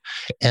love.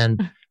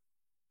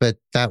 But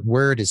that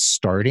word is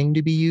starting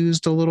to be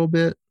used a little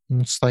bit.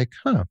 And it's like,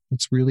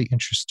 it's really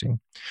interesting.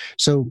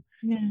 So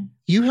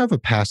you have a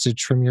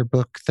passage from your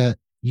book that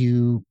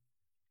you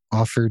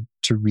offered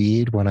to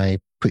read when I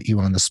put you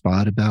on the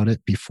spot about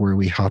it before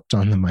we hopped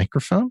on the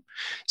microphone.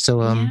 So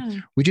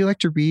would you like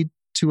to read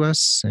to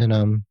us?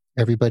 And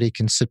everybody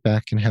can sit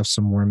back and have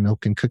some warm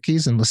milk and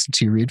cookies and listen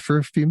to you read for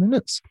a few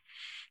minutes.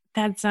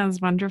 That sounds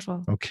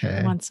wonderful. Okay.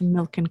 I want some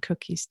milk and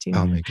cookies too.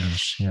 Oh my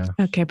gosh, yeah.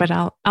 Okay, but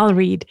I'll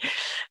read.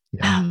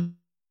 Yeah.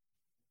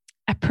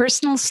 A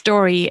personal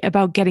story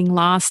about getting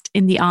lost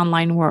in the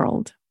online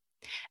world.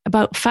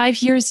 About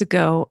 5 years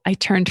ago, I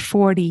turned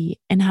 40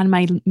 and had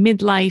my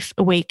midlife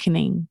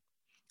awakening.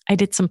 I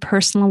did some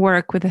personal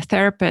work with a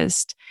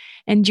therapist,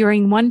 and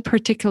during one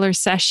particular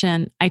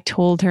session, I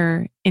told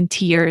her in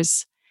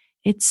tears,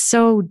 "It's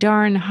so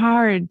darn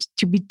hard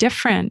to be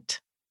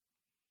different."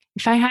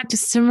 If I had to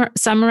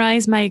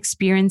summarize my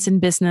experience in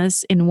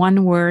business in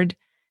one word,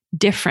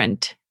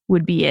 different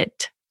would be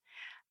it.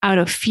 Out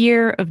of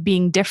fear of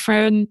being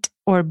different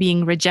or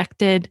being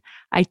rejected,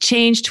 I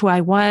changed who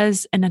I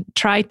was and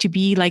tried to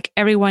be like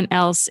everyone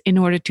else in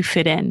order to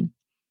fit in.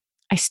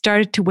 I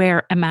started to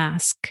wear a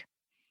mask.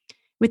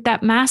 With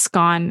that mask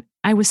on,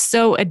 I was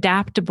so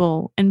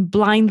adaptable and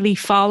blindly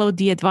followed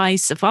the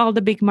advice of all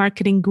the big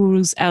marketing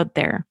gurus out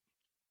there.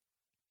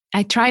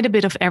 I tried a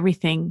bit of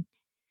everything.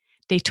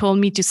 They told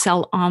me to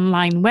sell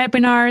online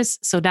webinars,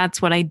 so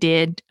that's what I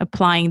did,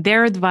 applying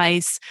their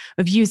advice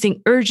of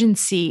using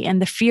urgency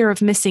and the fear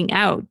of missing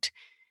out,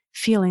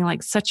 feeling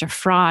like such a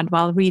fraud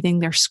while reading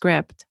their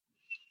script.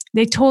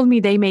 They told me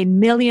they made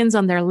millions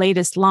on their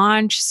latest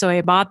launch, so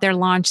I bought their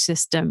launch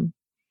system,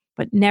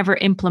 but never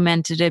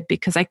implemented it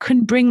because I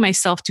couldn't bring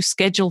myself to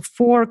schedule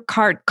 4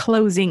 cart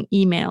closing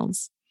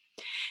emails.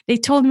 They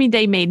told me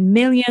they made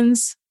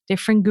millions,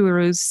 different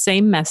gurus,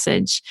 same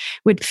message,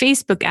 with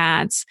Facebook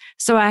ads.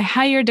 So I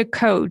hired a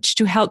coach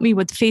to help me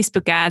with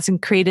Facebook ads and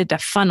created a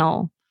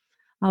funnel.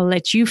 I'll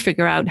let you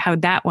figure out how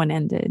that one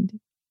ended.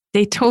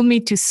 They told me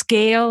to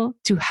scale,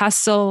 to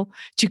hustle,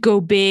 to go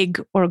big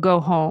or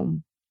go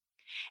home.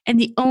 And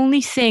the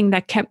only thing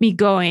that kept me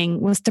going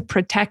was the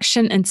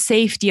protection and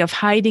safety of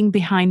hiding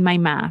behind my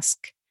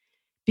mask.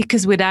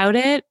 Because without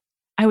it,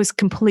 I was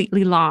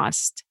completely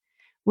lost.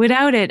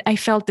 Without it, I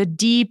felt a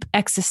deep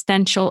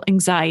existential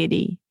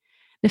anxiety.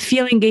 The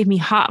feeling gave me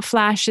hot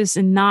flashes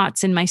and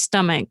knots in my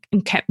stomach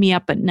and kept me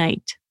up at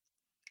night.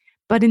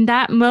 But in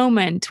that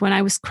moment, when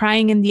I was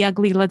crying in the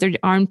ugly leather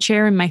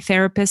armchair in my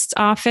therapist's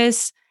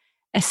office,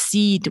 a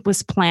seed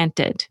was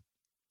planted.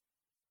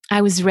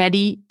 I was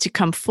ready to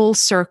come full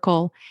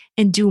circle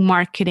and do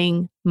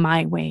marketing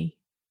my way.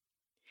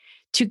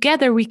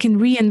 Together, we can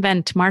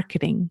reinvent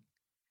marketing.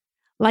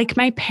 Like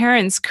my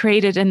parents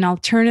created an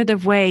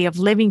alternative way of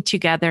living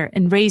together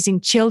and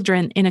raising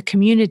children in a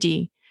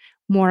community.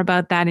 More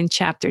about that in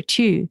chapter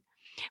 2.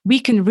 We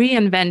can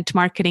reinvent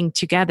marketing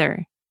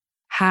together.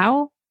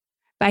 How?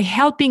 By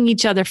helping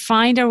each other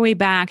find our way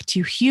back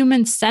to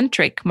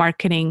human-centric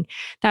marketing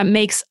that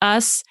makes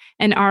us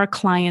and our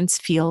clients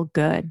feel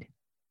good.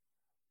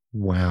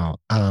 Wow.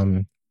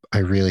 I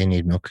really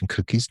need milk and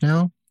cookies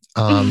now.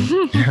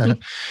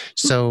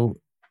 So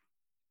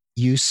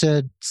you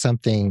said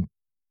something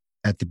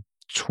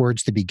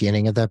towards the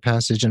beginning of that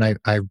passage, and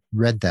I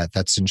read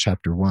that's in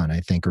chapter 1,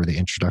 I think, or the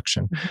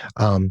introduction.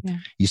 Yeah.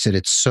 You said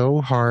it's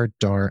so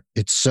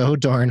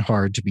darn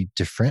hard to be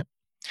different.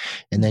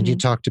 And then you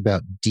talked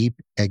about deep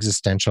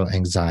existential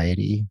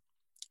anxiety,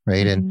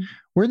 right? And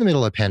we're in the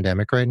middle of a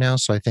pandemic right now,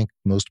 so I think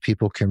most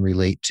people can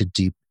relate to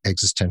deep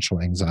existential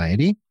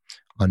anxiety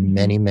on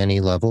many, many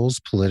levels,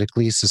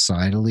 politically,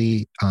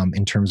 societally,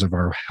 in terms of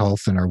our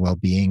health and our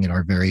well-being and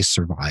our very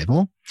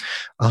survival.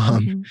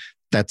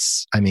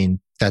 That's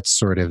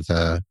sort of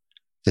the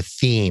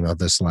theme of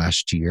this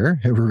last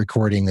year. We're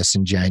recording this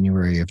in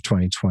January of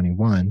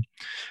 2021.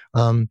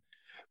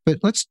 But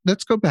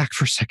let's go back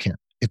for a second.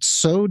 It's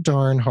so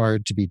darn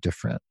hard to be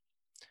different.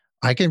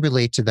 I can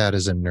relate to that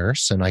as a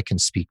nurse, and I can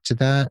speak to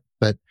that.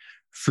 But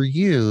for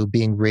you,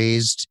 being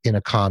raised in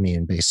a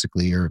commune,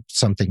 basically, or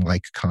something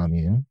like a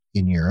commune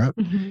in Europe,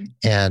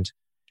 and,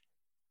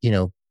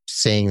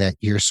 saying that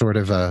you're sort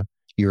of a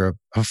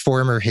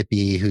former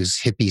hippie whose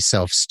hippie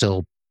self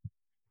still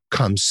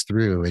comes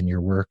through in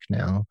your work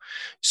now.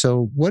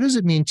 So what does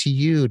it mean to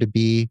you to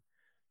be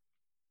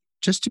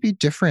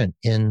different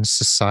in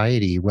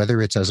society,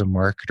 whether it's as a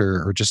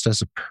marketer or just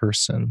as a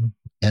person?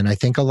 And I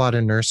think a lot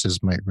of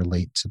nurses might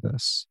relate to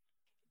this.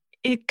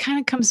 It kind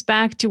of comes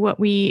back to what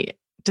we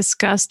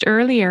discussed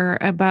earlier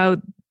about,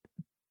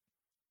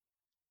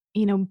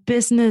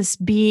 business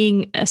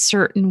being a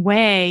certain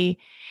way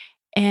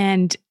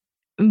and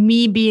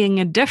me being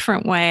a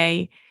different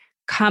way,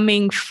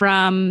 coming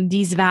from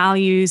these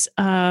values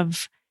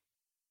of,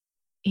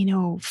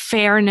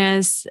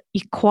 fairness,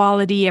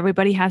 equality.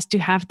 Everybody has to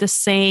have the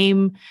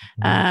same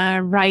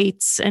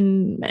rights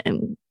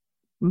and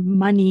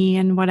money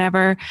and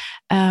whatever.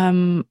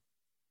 And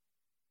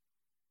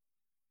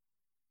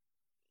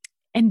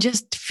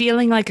just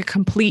feeling like a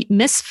complete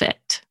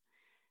misfit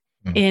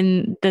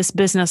in this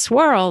business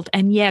world.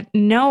 And yet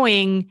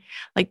knowing,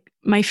 like,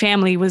 my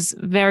family was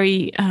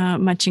very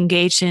much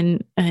engaged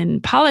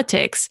in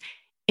politics.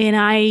 And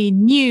I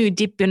knew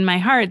deep in my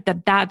heart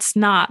that that's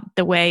not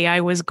the way I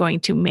was going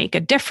to make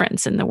a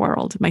difference in the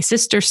world. My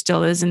sister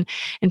still is in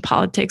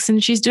politics,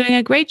 and she's doing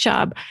a great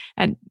job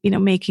at,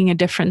 making a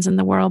difference in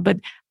the world. But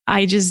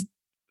I just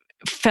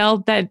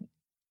felt that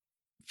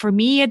for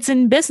me, it's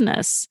in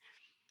business.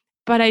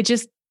 But I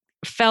just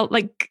felt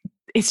like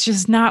it's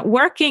just not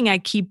working. I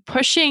keep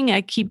pushing.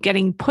 I keep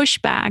getting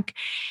pushback.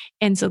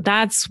 And so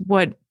that's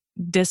what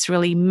this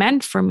really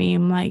meant for me.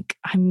 I'm like,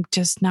 I'm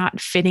just not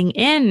fitting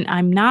in.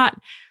 I'm not,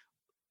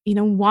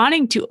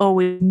 wanting to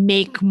always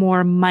make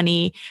more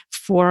money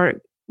for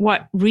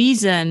what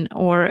reason,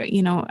 or,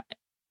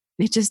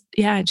 it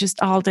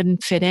just all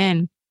didn't fit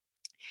in.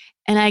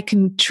 And I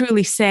can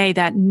truly say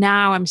that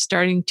now I'm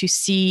starting to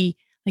see,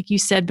 like you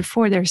said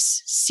before,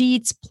 there's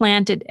seeds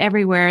planted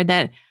everywhere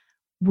that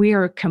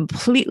we're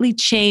completely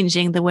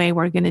changing the way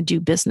we're going to do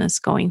business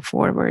going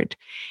forward.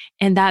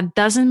 And that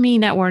doesn't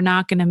mean that we're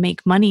not going to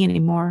make money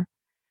anymore,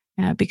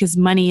 because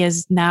money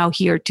is now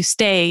here to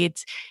stay.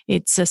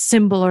 It's a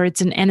symbol, or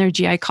it's an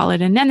energy. I call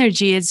it an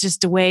energy. It's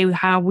just a way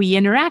how we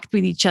interact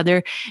with each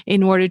other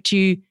in order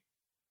to,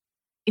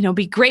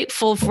 be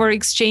grateful for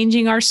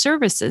exchanging our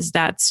services.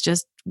 That's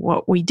just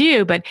what we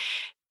do. But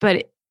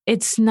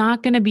it's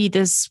not going to be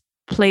this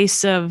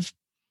place of,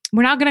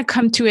 we're not going to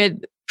come to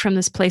it from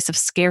this place of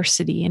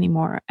scarcity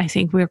anymore. I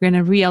think we're going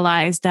to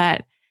realize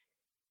that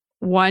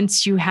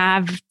once you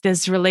have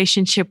this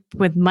relationship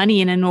with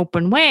money in an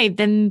open way,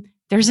 then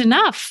there's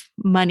enough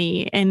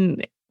money.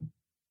 And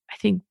I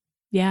think,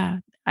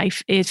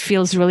 it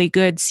feels really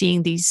good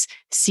seeing these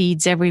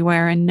seeds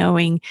everywhere and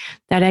knowing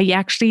that I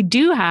actually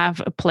do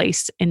have a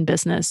place in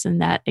business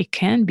and that it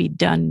can be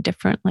done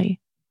differently.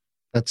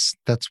 That's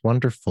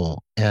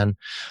wonderful. And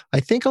I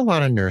think a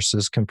lot of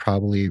nurses can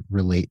probably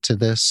relate to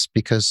this,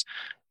 because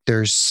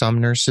there's some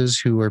nurses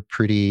who are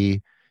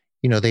pretty,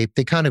 they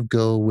kind of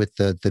go with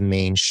the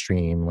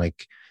mainstream,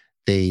 like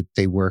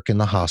they work in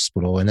the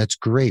hospital, and that's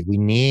great. We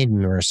need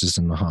nurses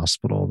in the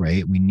hospital,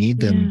 right? We need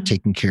them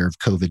taking care of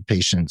COVID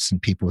patients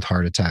and people with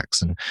heart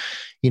attacks, and,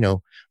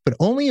 but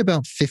only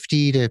about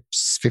 50 to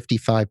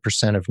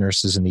 55% of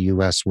nurses in the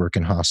US work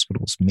in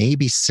hospitals,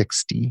 maybe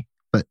 60,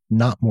 but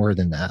not more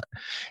than that.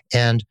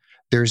 And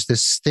there's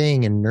this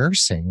thing in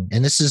nursing,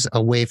 and this is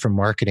away from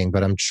marketing,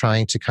 but I'm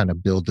trying to kind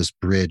of build this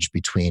bridge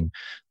between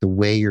the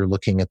way you're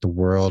looking at the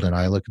world and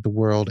I look at the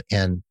world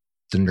and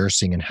the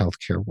nursing and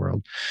healthcare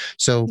world.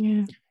 So,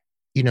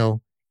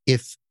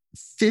 if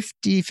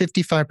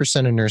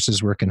 55% of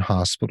nurses work in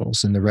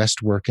hospitals and the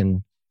rest work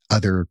in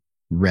other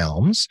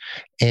realms,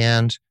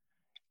 and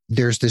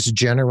there's this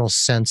general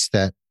sense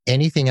that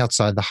anything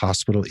outside the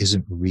hospital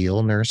isn't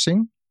real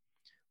nursing,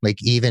 like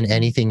even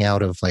anything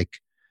out of like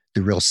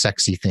the real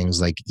sexy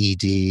things like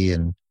ED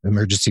and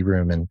emergency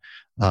room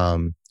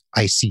and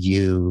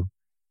ICU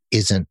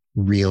isn't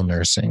real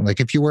nursing. Like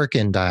if you work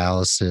in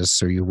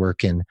dialysis or you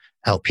work in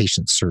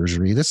outpatient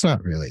surgery, that's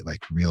not really like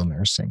real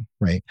nursing,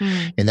 right?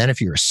 And then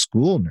if you're a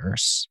school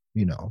nurse,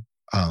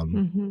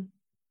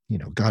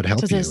 God So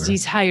help you. there's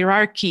these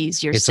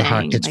hierarchies you're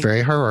saying. It's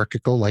very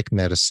hierarchical, like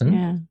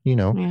medicine,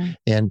 Yeah.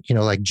 and,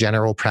 like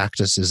general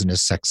practice isn't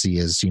as sexy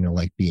as,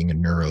 like being a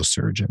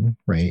neurosurgeon,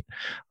 right?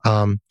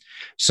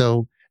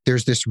 So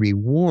there's this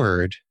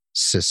reward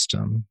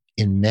system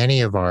in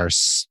many of our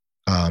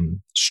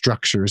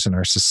structures in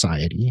our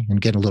society,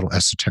 and get a little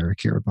esoteric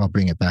here. I'll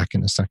bring it back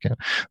in a second.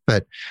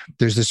 But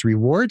there's this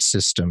reward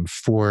system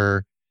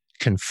for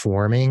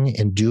conforming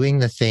and doing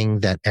the thing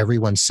that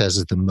everyone says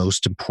is the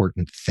most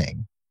important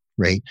thing,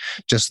 right?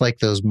 Just like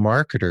those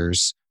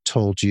marketers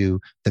told you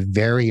the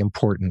very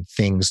important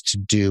things to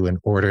do in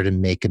order to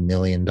make $1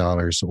 million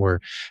or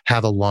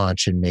have a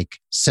launch and make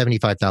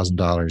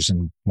 $75,000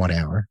 in 1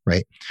 hour,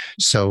 right?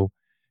 So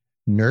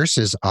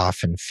nurses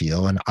often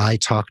feel, and I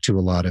talk to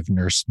a lot of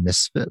nurse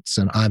misfits,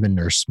 and I'm a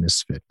nurse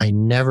misfit. I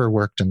never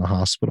worked in the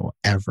hospital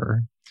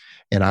ever.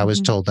 And I was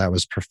told that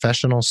was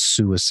professional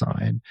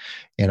suicide.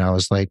 And I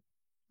was like,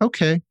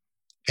 okay.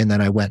 And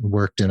then I went and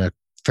worked in a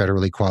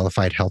federally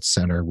qualified health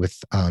center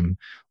with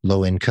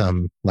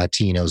low-income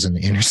Latinos in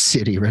the inner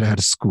city right out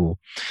of school.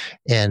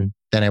 And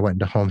then I went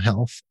into home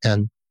health.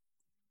 And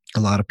a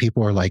lot of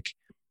people are like,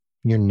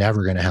 you're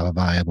never going to have a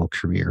viable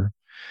career,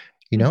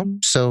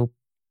 So,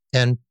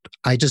 and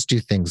I just do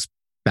things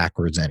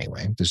backwards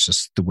anyway. That's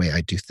just the way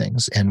I do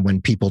things. And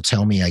when people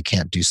tell me I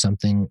can't do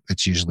something,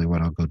 it's usually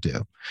what I'll go do.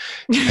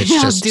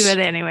 I'll do it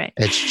anyway.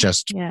 It's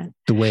just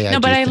the way I do things. No,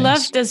 but I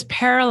love this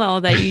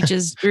parallel that you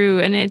just drew.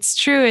 And it's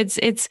true.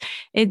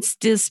 It's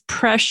this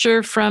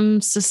pressure from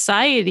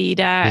society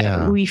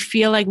that we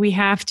feel like we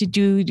have to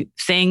do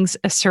things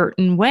a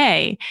certain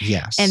way.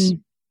 Yes.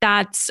 And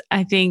that's,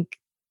 I think,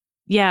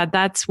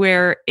 that's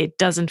where it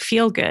doesn't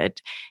feel good.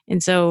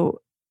 And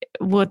so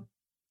what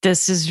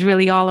this is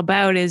really all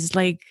about is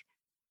like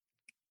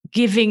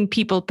giving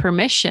people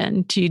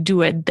permission to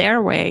do it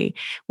their way,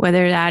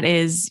 whether that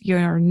is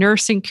your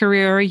nursing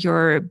career,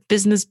 your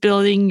business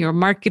building, your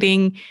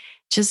marketing,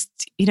 just,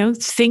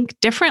 think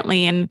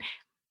differently. And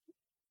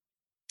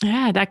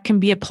that can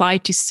be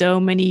applied to so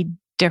many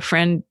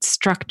different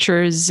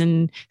structures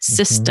and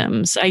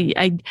systems.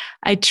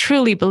 I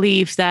truly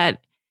believe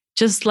that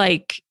just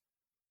like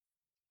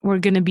we're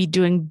going to be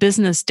doing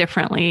business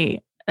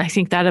differently, I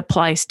think that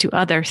applies to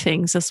other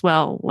things as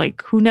well.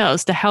 Like, who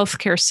knows? The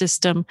healthcare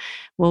system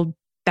will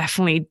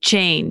definitely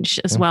change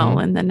as well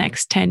in the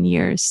next 10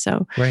 years.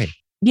 So,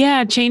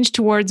 change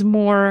towards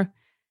more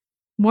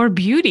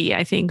beauty,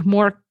 I think,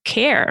 more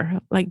care.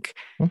 Like,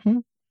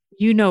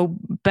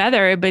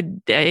 better, but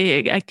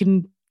I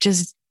can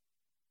just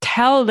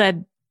tell that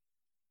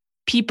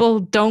people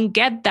don't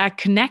get that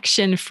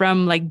connection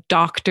from like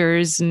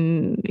doctors,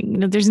 and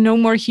there's no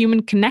more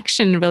human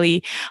connection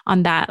really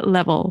on that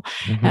level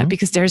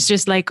because there's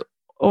just like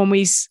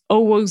always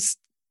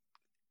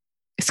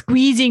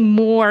squeezing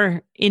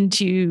more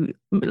into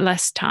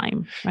less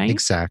time, right?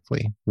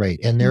 Exactly. Right.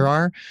 And there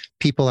are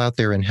people out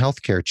there in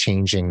healthcare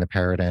changing the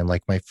paradigm,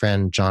 like my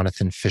friend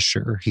Jonathan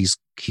Fisher.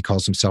 He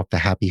calls himself the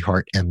Happy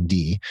Heart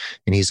MD,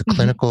 and he's a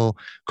clinical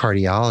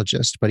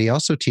cardiologist, but he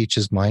also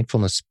teaches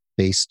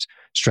mindfulness-based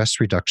stress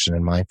reduction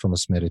and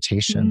mindfulness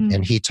meditation.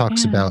 And he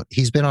talks about,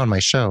 he's been on my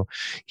show.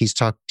 He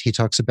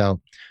talks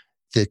about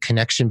the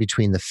connection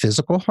between the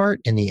physical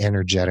heart and the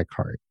energetic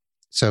heart.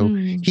 So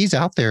he's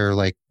out there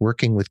like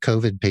working with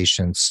COVID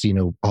patients,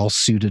 all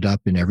suited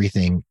up and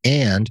everything.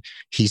 And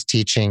he's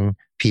teaching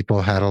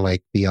people how to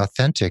like be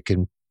authentic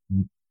and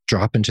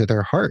drop into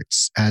their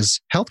hearts as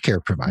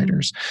healthcare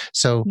providers.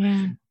 So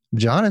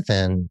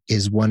Jonathan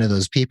is one of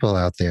those people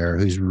out there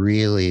who's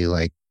really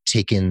like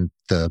taking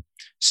the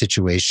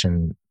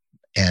situation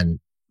and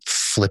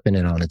flipping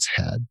it on its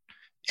head.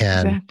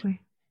 And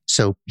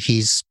so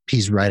he's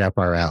right up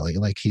our alley.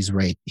 Like he's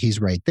right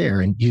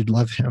there, and you'd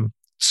love him.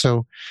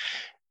 So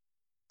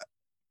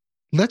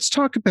let's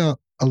talk about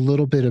a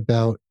little bit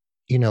about,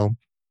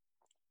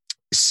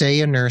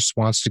 say a nurse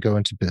wants to go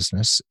into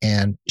business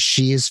and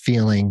she is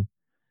feeling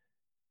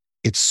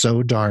it's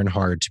so darn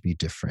hard to be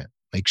different.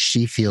 Like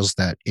she feels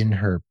that in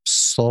her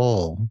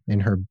soul,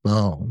 in her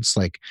bones,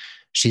 like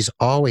she's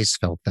always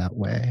felt that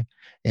way.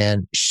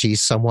 And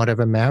she's somewhat of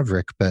a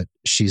maverick, but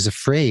she's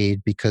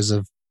afraid because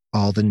of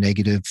all the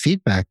negative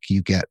feedback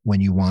you get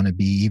when you want to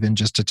be even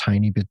just a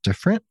tiny bit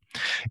different.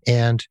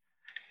 And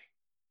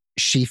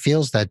she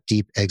feels that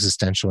deep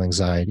existential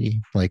anxiety,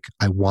 like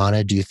I want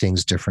to do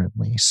things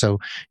differently. So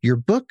your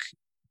book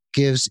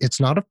it's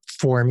not a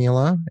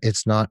formula,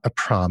 it's not a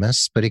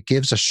promise, but it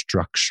gives a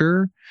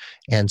structure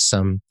and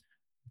some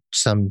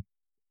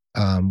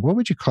what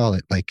would you call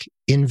it? Like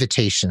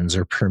invitations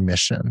or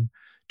permission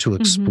to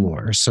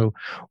explore. So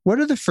what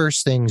are the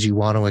first things you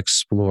want to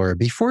explore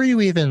before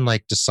you even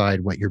like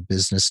decide what your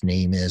business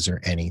name is or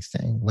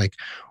anything? Like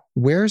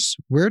where does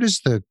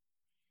the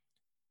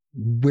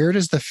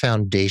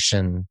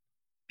foundation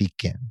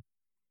begin?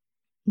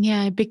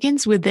 Yeah, it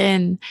begins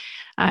within.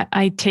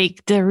 I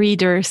take the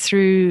reader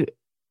through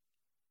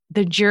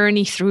the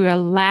journey through a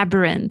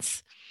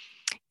labyrinth.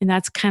 And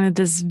that's kind of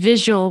this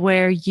visual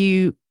where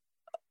you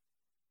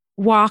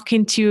walk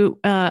into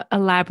a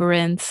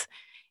labyrinth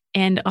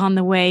And on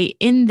the way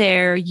in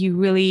there, you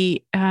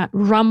really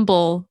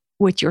rumble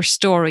with your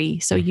story.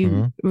 So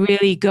you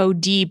really go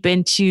deep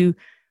into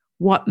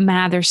what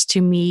matters to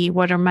me,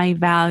 what are my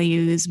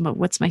values,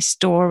 what's my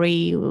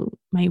story,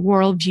 my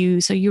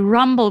worldview. So you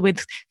rumble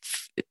with,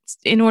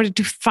 in order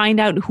to find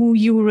out who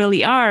you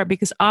really are,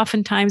 because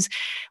oftentimes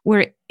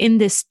we're in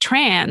this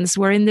trance,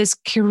 we're in this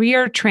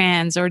career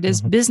trance or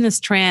this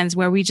business trance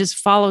where we just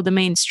follow the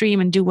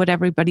mainstream and do what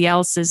everybody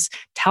else is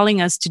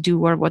telling us to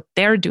do or what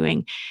they're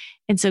doing.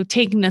 And so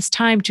taking this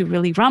time to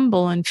really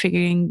rumble and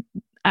figuring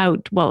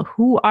out, well,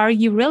 who are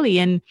you really?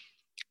 And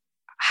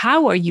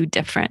how are you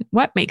different?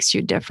 What makes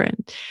you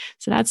different?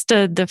 So that's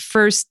the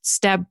first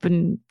step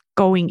in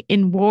going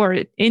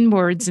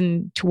inwards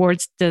and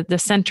towards the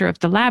center of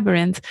the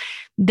labyrinth.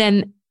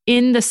 Then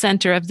in the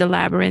center of the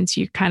labyrinth,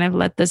 you kind of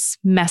let this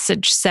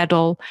message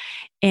settle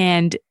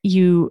and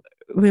you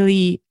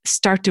really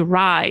start to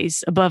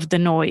rise above the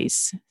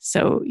noise.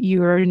 So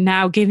you're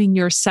now giving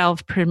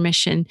yourself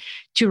permission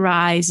to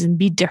rise and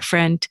be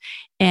different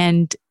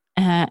and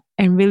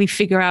really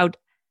figure out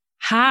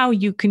how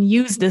you can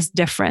use this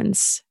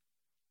difference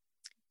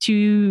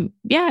to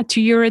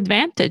your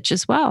advantage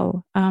as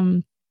well.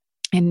 And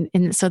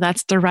so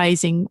that's the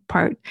rising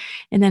part.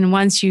 And then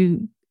once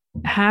you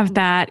have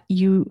that,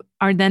 you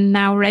are then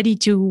now ready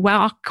to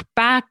walk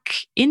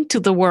back into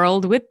the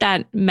world with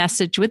that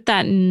message, with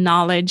that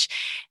knowledge.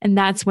 And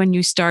that's when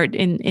you start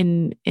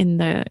in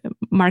the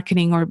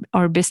marketing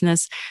or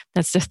business.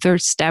 That's the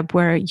third step,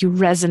 where you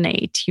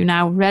resonate. You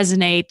now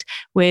resonate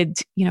with,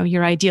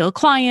 your ideal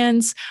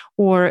clients,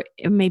 or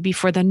maybe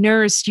for the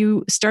nurse,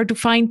 you start to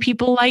find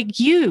people like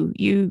you.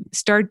 You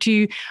start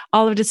to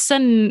all of a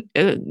sudden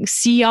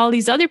see all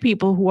these other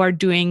people who are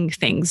doing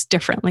things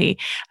differently.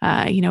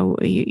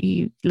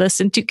 You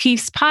listen to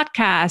Keith's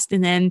podcast,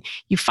 and then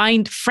you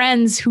find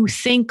friends who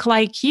think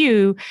like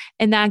you,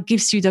 and that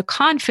gives you the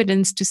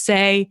confidence to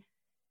say,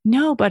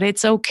 no, but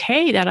it's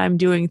okay that I'm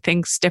doing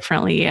things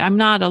differently. I'm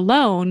not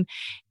alone.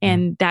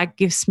 And that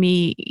gives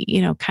me,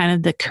 kind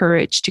of the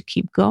courage to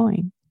keep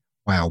going.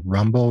 Wow.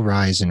 Rumble,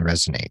 rise, and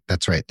resonate.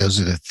 That's right. Those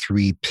are the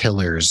three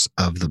pillars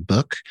of the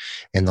book.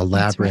 And the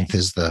labyrinth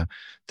is the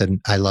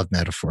I love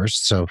metaphors.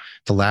 So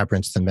the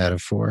labyrinth's the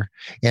metaphor.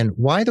 And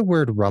why the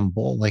word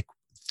rumble? Like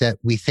that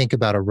we think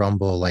about a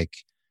rumble like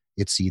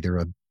it's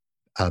either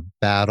a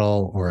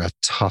battle or a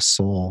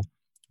tussle,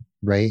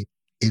 right?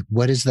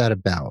 What is that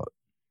about?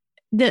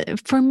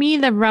 For me,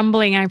 the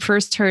rumbling, I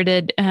first heard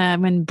it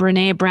when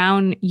Brené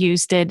Brown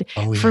used it.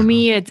 Oh, yeah. For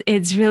me,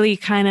 it's really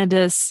kind of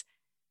this,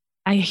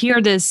 I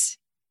hear this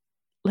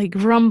like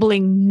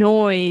rumbling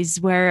noise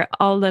where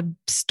all the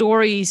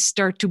stories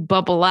start to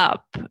bubble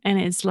up. And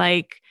it's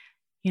like,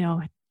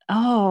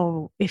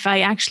 if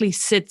I actually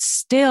sit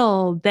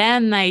still,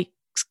 then I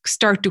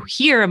start to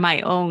hear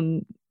my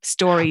own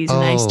stories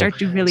and I start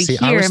to really hear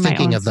my own. I was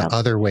thinking of the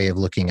other way of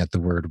looking at the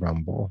word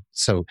rumble.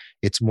 So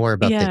it's more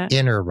about the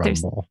inner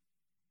rumble.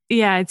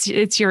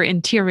 It's your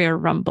interior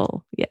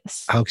rumble.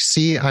 Yes. Oh,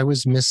 see, I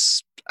was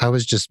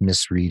just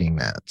misreading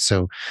that.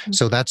 So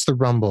that's the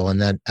rumble.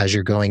 And then as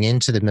you're going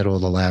into the middle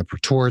of the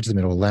towards the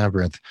middle of the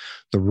labyrinth,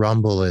 the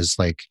rumble is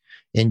like,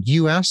 and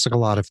you ask a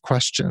lot of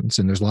questions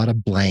and there's a lot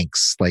of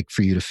blanks like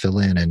for you to fill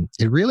in. And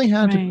it really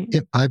had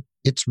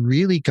it's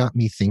really got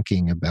me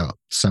thinking about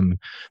some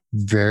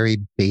very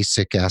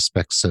basic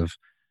aspects of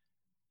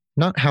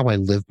not how I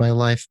live my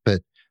life,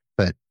 but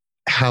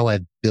how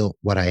I've built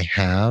what I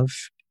have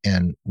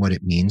and what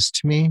it means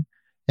to me.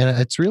 And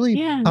it's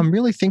really, I'm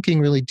really thinking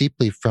really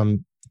deeply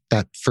from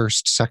that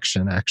first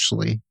section,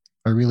 actually.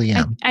 I really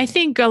am. I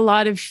think a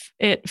lot of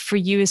it for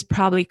you is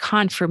probably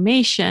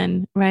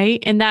confirmation, right?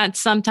 And that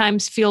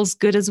sometimes feels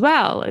good as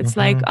well. It's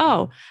like,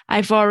 oh,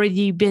 I've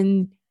already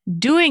been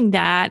doing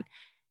that.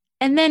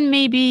 And then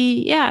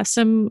maybe,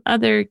 some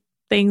other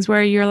things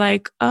where you're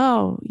like,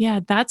 oh, yeah,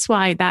 that's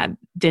why that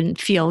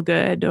didn't feel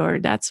good, or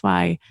that's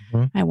why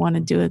I want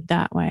to do it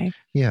that way.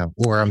 Yeah.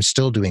 Or I'm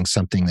still doing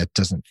something that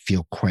doesn't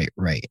feel quite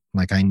right.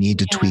 Like I need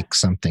to tweak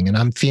something. And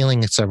I'm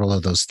feeling several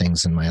of those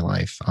things in my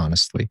life,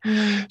 honestly.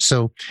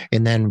 So,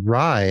 and then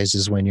rise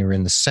is when you're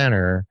in the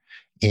center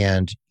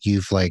and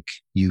you've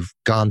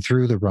gone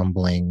through the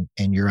rumbling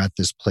and you're at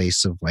this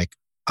place of like,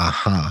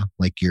 aha,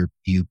 like you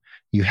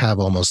have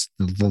almost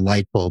the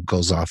light bulb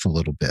goes off a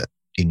little bit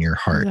in your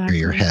heart or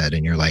your head.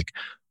 And you're like,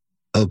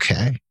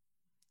 okay,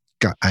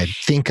 I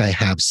think I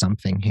have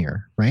something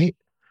here, right?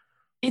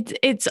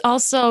 It's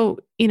also,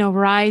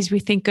 rise, we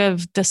think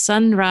of the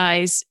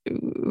sunrise,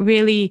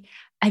 really,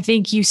 I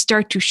think you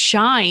start to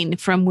shine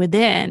from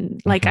within.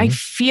 Like I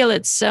feel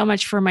it so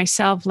much for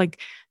myself, like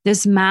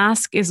this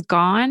mask is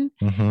gone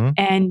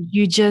and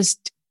you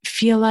just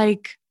feel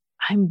like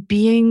I'm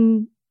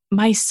being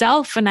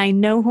myself and I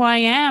know who I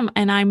am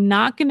and I'm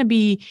not going to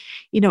be,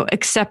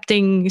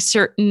 accepting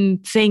certain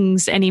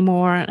things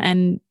anymore.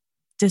 And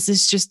this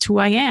is just who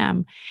I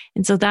am.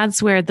 And so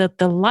that's where the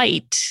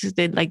light,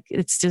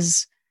 it's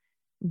this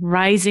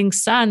rising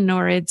sun,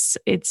 or it's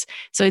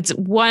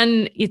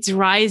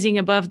rising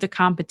above the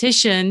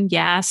competition,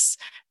 yes,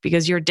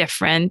 because you're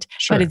different,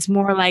 Sure. but it's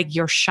more like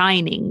you're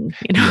shining,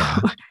 you know.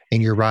 Yeah.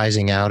 And you're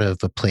rising out of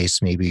a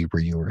place maybe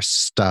where you were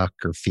stuck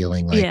or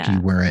feeling like you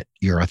weren't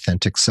your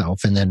authentic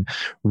self. And then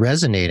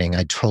resonating,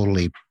 I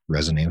totally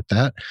resonate with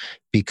that,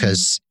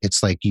 because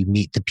it's like you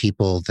meet the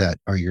people that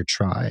are your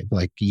tribe.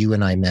 Like you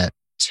and I met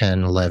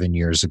 10, 11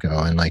 years ago,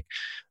 and like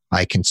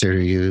I consider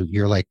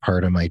you're like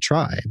part of my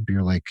tribe.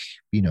 You're like,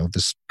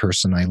 this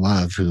person I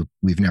love who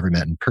we've never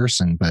met in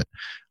person, but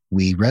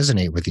we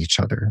resonate with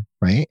each other,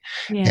 right?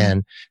 Yeah.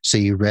 And so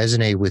you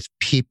resonate with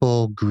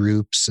people,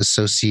 groups,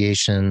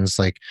 associations.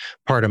 Like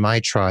part of my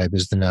tribe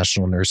is the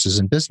National Nurses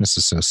in Business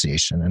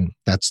Association. And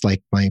that's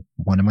like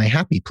one of my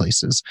happy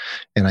places.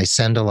 And I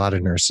send a lot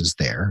of nurses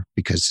there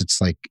because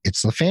it's like,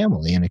 it's a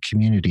family and a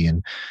community.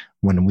 And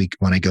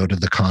when I go to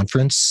the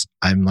conference,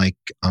 I'm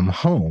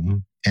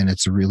home, and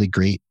it's a really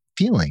great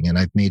feeling. And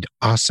I've made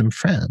awesome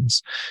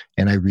friends,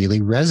 and I really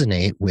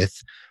resonate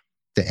with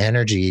the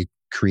energy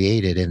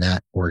created in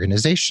that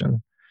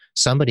organization.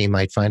 Somebody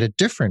might find a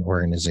different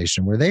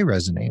organization where they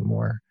resonate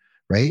more,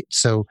 right?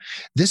 So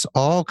this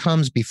all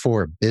comes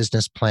before a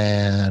business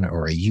plan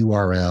or a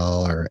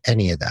URL or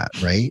any of that,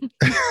 right?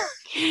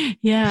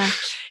 Yeah.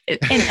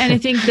 And I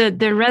think that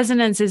the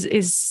resonance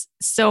is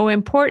so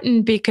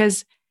important,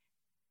 because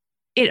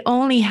it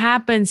only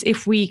happens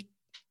if we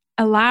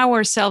allow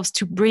ourselves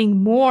to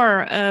bring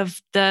more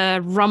of the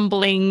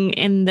rumbling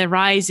and the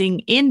rising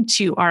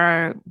into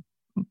our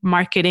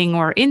marketing,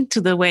 or into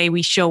the way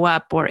we show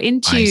up, or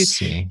into,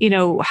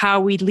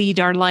 how we lead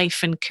our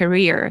life and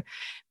career.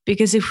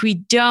 Because if we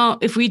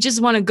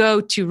just want to go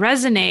to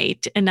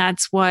resonate, and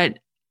that's what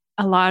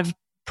a lot of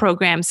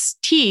programs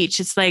teach,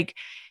 it's like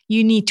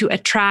you need to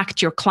attract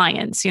your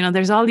clients.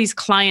 There's all these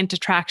client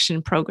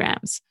attraction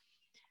programs,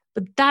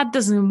 but that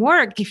doesn't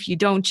work if you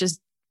don't just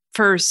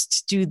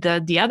first do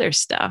the other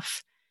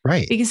stuff.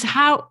 Right. Because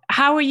how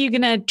are you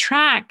going to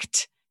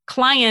attract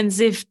clients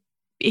if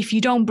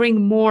you don't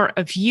bring more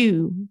of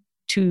you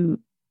to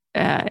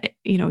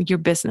your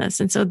business?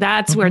 And so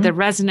that's where the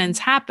resonance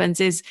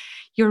happens, is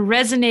you're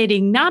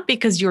resonating not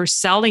because you're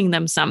selling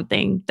them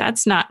something.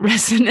 That's not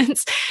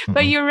resonance,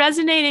 but you're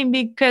resonating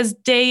because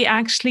they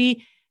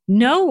actually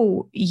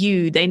know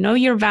you. They know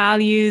your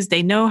values.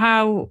 They know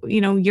how,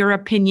 your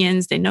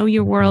opinions, they know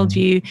your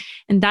worldview.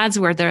 And that's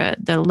where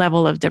the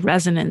level of the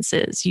resonance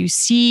is. You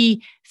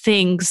see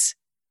things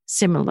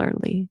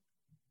similarly.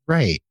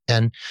 Right.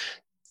 And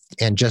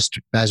just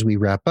as we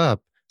wrap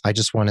up, I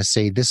just want to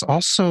say this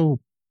also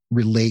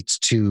relates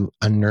to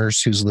a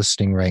nurse who's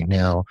listening right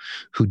now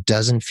who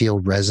doesn't feel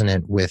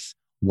resonant with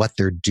what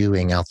they're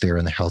doing out there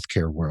in the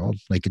healthcare world.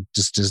 Like it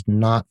just does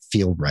not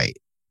feel right.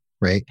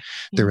 Right?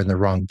 They're in the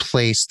wrong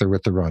place. They're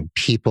with the wrong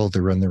people.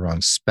 They're in the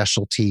wrong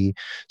specialty.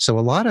 So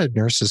a lot of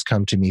nurses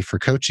come to me for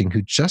coaching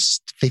who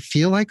they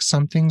feel like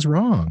something's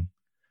wrong.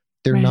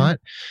 They're not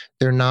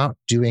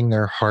doing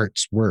their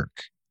heart's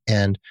work.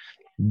 And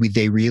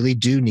they really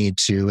do need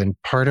to. And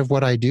part of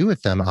what I do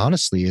with them,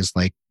 honestly, is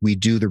like we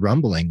do the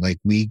rumbling. Like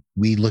we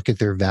look at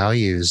their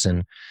values,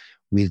 and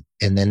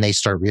then they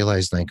start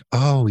realizing, like,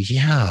 oh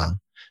yeah,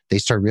 they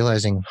start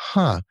realizing,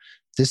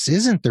 this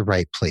isn't the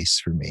right place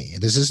for me.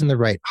 This isn't the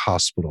right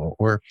hospital,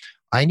 or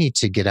I need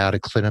to get out of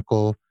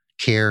clinical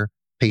care,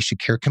 patient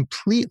care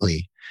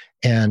completely.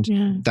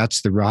 And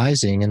that's the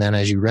rising. And then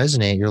as you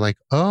resonate, you're like,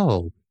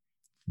 oh,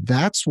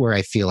 that's where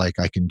I feel like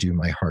I can do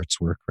my heart's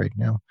work right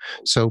now.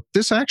 So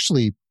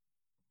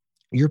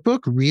your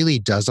book really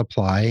does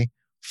apply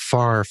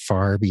far,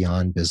 far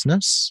beyond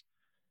business.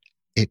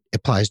 It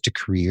applies to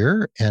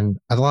career and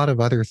a lot of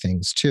other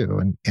things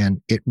too.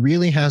 And it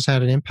really has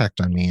had an impact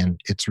on me,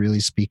 and it's really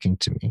speaking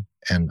to me.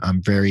 And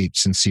I'm very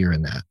sincere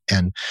in that.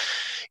 And,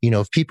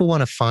 if people want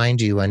to find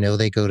you, I know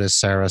they go to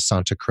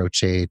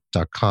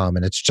sarasantacroce.com,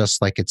 and it's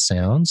just like it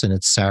sounds. And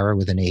it's Sarah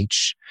with an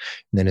H,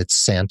 and then it's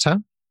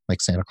Santa, like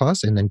Santa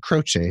Claus, and then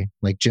Croce,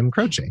 like Jim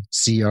Croce,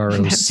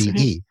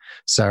 CROCE,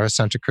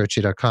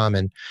 sarasantacroce.com.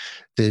 And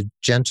the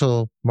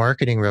Gentle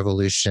Marketing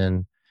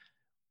Revolution,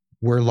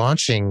 we're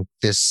launching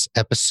this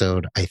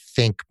episode, I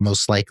think,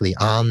 most likely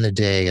on the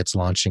day it's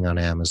launching on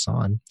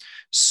Amazon.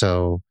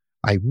 So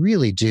I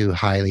really do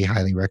highly,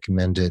 highly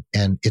recommend it.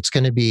 And it's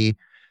going to be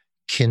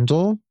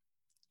Kindle.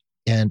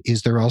 And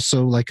is there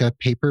also like a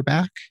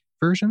paperback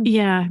version?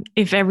 Yeah.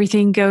 If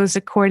everything goes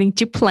according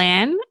to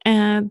plan,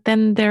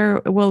 then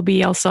there will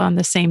be also on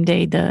the same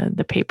day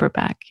the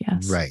paperback.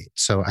 Yes. Right.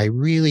 So I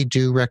really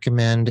do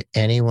recommend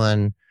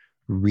anyone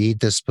read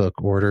this book,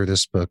 order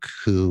this book,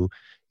 who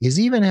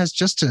has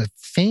just a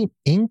faint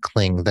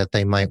inkling that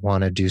they might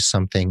want to do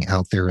something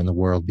out there in the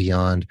world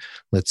beyond,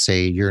 let's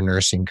say, your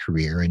nursing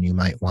career. And you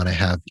might want to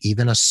have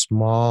even a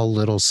small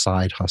little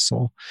side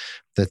hustle,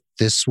 that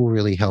this will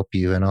really help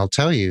you. And I'll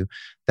tell you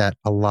that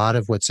a lot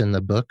of what's in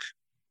the book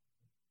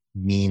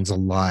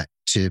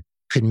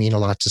could mean a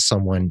lot to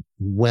someone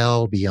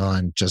well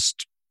beyond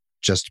just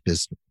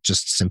business,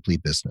 just simply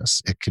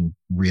business. It can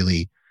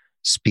really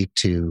speak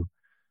to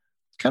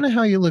kind of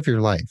how you live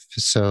your life.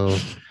 So,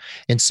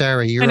 and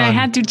Sarah, you're when on. I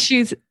had to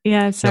choose,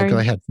 sorry. No, go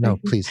ahead. No,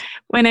 please.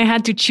 When I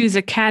had to choose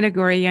a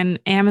category on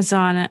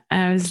Amazon,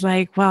 I was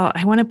like, well,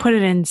 I want to put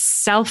it in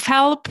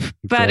self-help,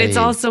 but it's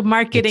also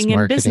marketing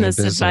and business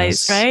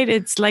advice, right?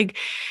 It's like,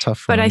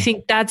 tough. But I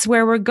think that's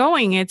where we're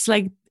going. It's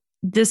like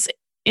this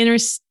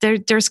there's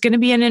going to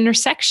be an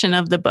intersection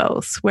of the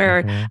both,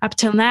 where up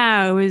till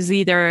now it was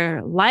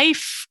either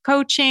life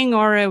coaching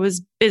or it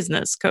was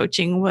business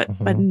coaching.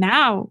 But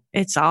now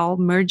it's all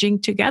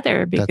merging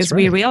together because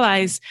we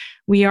realize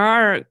we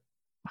are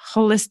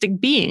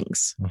holistic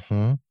beings.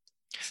 So.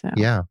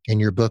 Yeah. And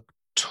your book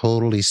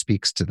totally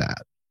speaks to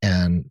that.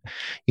 And,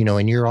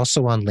 and you're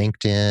also on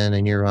LinkedIn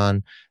and you're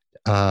on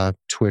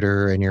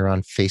Twitter and you're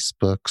on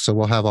Facebook. So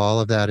we'll have all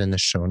of that in the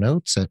show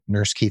notes at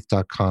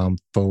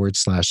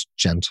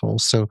nursekeith.com/gentle.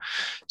 So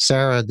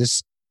Sarah,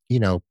 this,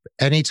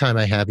 anytime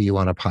I have you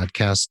on a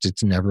podcast,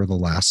 it's never the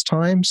last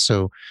time.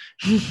 So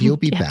you'll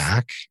be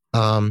back.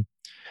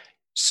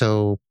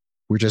 So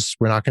we're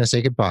not going to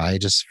say goodbye,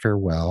 just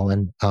farewell.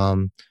 And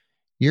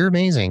you're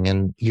amazing.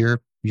 And you're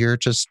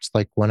just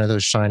like one of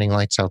those shining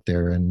lights out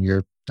there. And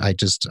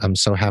I'm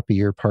so happy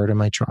you're part of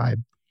my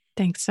tribe.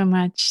 Thanks so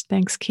much.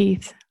 Thanks,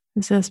 Keith.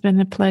 This has been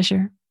a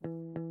pleasure.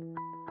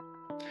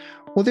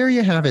 Well, there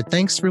you have it.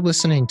 Thanks for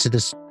listening to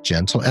this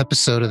gentle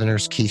episode of the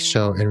Nurse Keith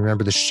Show. And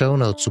remember, the show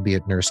notes will be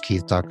at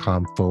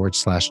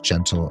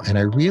nursekeith.com/gentle. And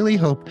I really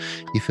hope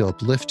you feel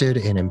uplifted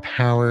and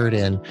empowered.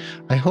 And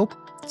I hope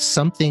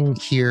something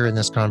here in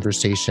this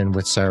conversation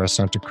with Sarah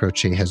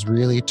Santacroce has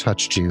really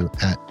touched you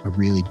at a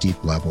really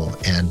deep level.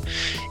 And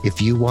if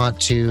you want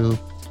to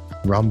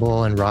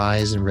rumble and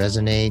rise and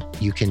resonate,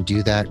 you can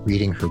do that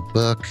reading her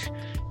book.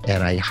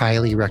 And I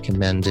highly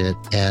recommend it.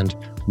 And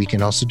we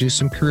can also do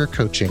some career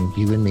coaching,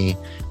 you and me,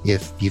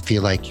 if you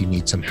feel like you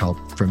need some help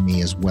from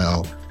me as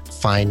well,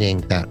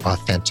 finding that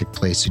authentic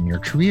place in your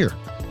career.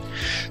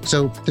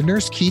 So the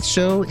Nurse Keith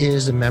Show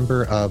is a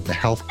member of the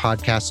Health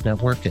Podcast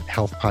Network at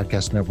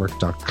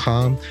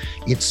healthpodcastnetwork.com.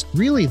 It's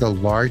really the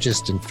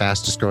largest and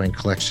fastest growing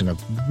collection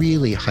of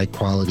really high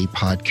quality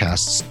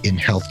podcasts in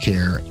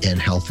healthcare and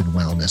health and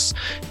wellness.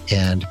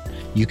 And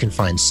you can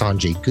find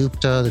Sanjay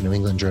Gupta, the New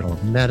England Journal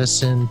of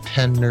Medicine,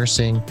 Penn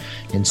Nursing,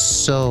 and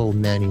so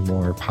many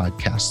more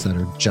podcasts that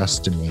are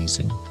just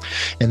amazing.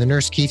 And the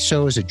Nurse Keith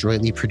Show is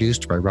adroitly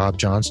produced by Rob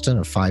Johnston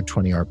of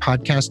 520R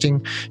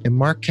Podcasting, and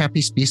Mark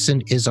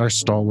Capispisan is our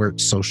stalwart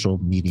social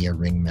media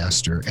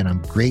ringmaster. And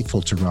I'm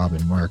grateful to Rob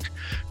and Mark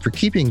for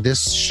keeping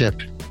this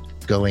ship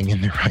going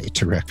in the right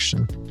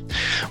direction.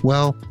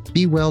 Well,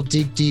 be well,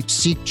 dig deep,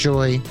 seek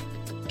joy,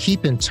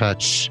 keep in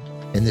touch.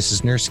 And this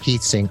is Nurse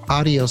Keith saying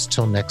adios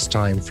till next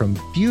time from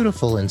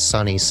beautiful and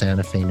sunny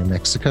Santa Fe, New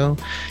Mexico.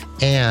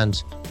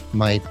 And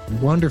my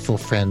wonderful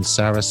friend,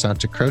 Sarah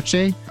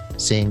Santacroce,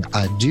 saying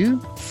adieu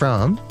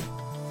from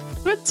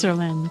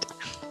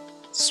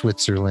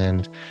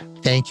Switzerland.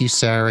 Thank you,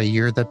 Sarah.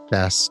 You're the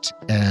best.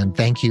 And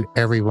thank you,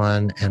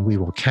 everyone. And we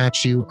will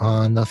catch you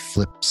on the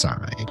flip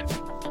side.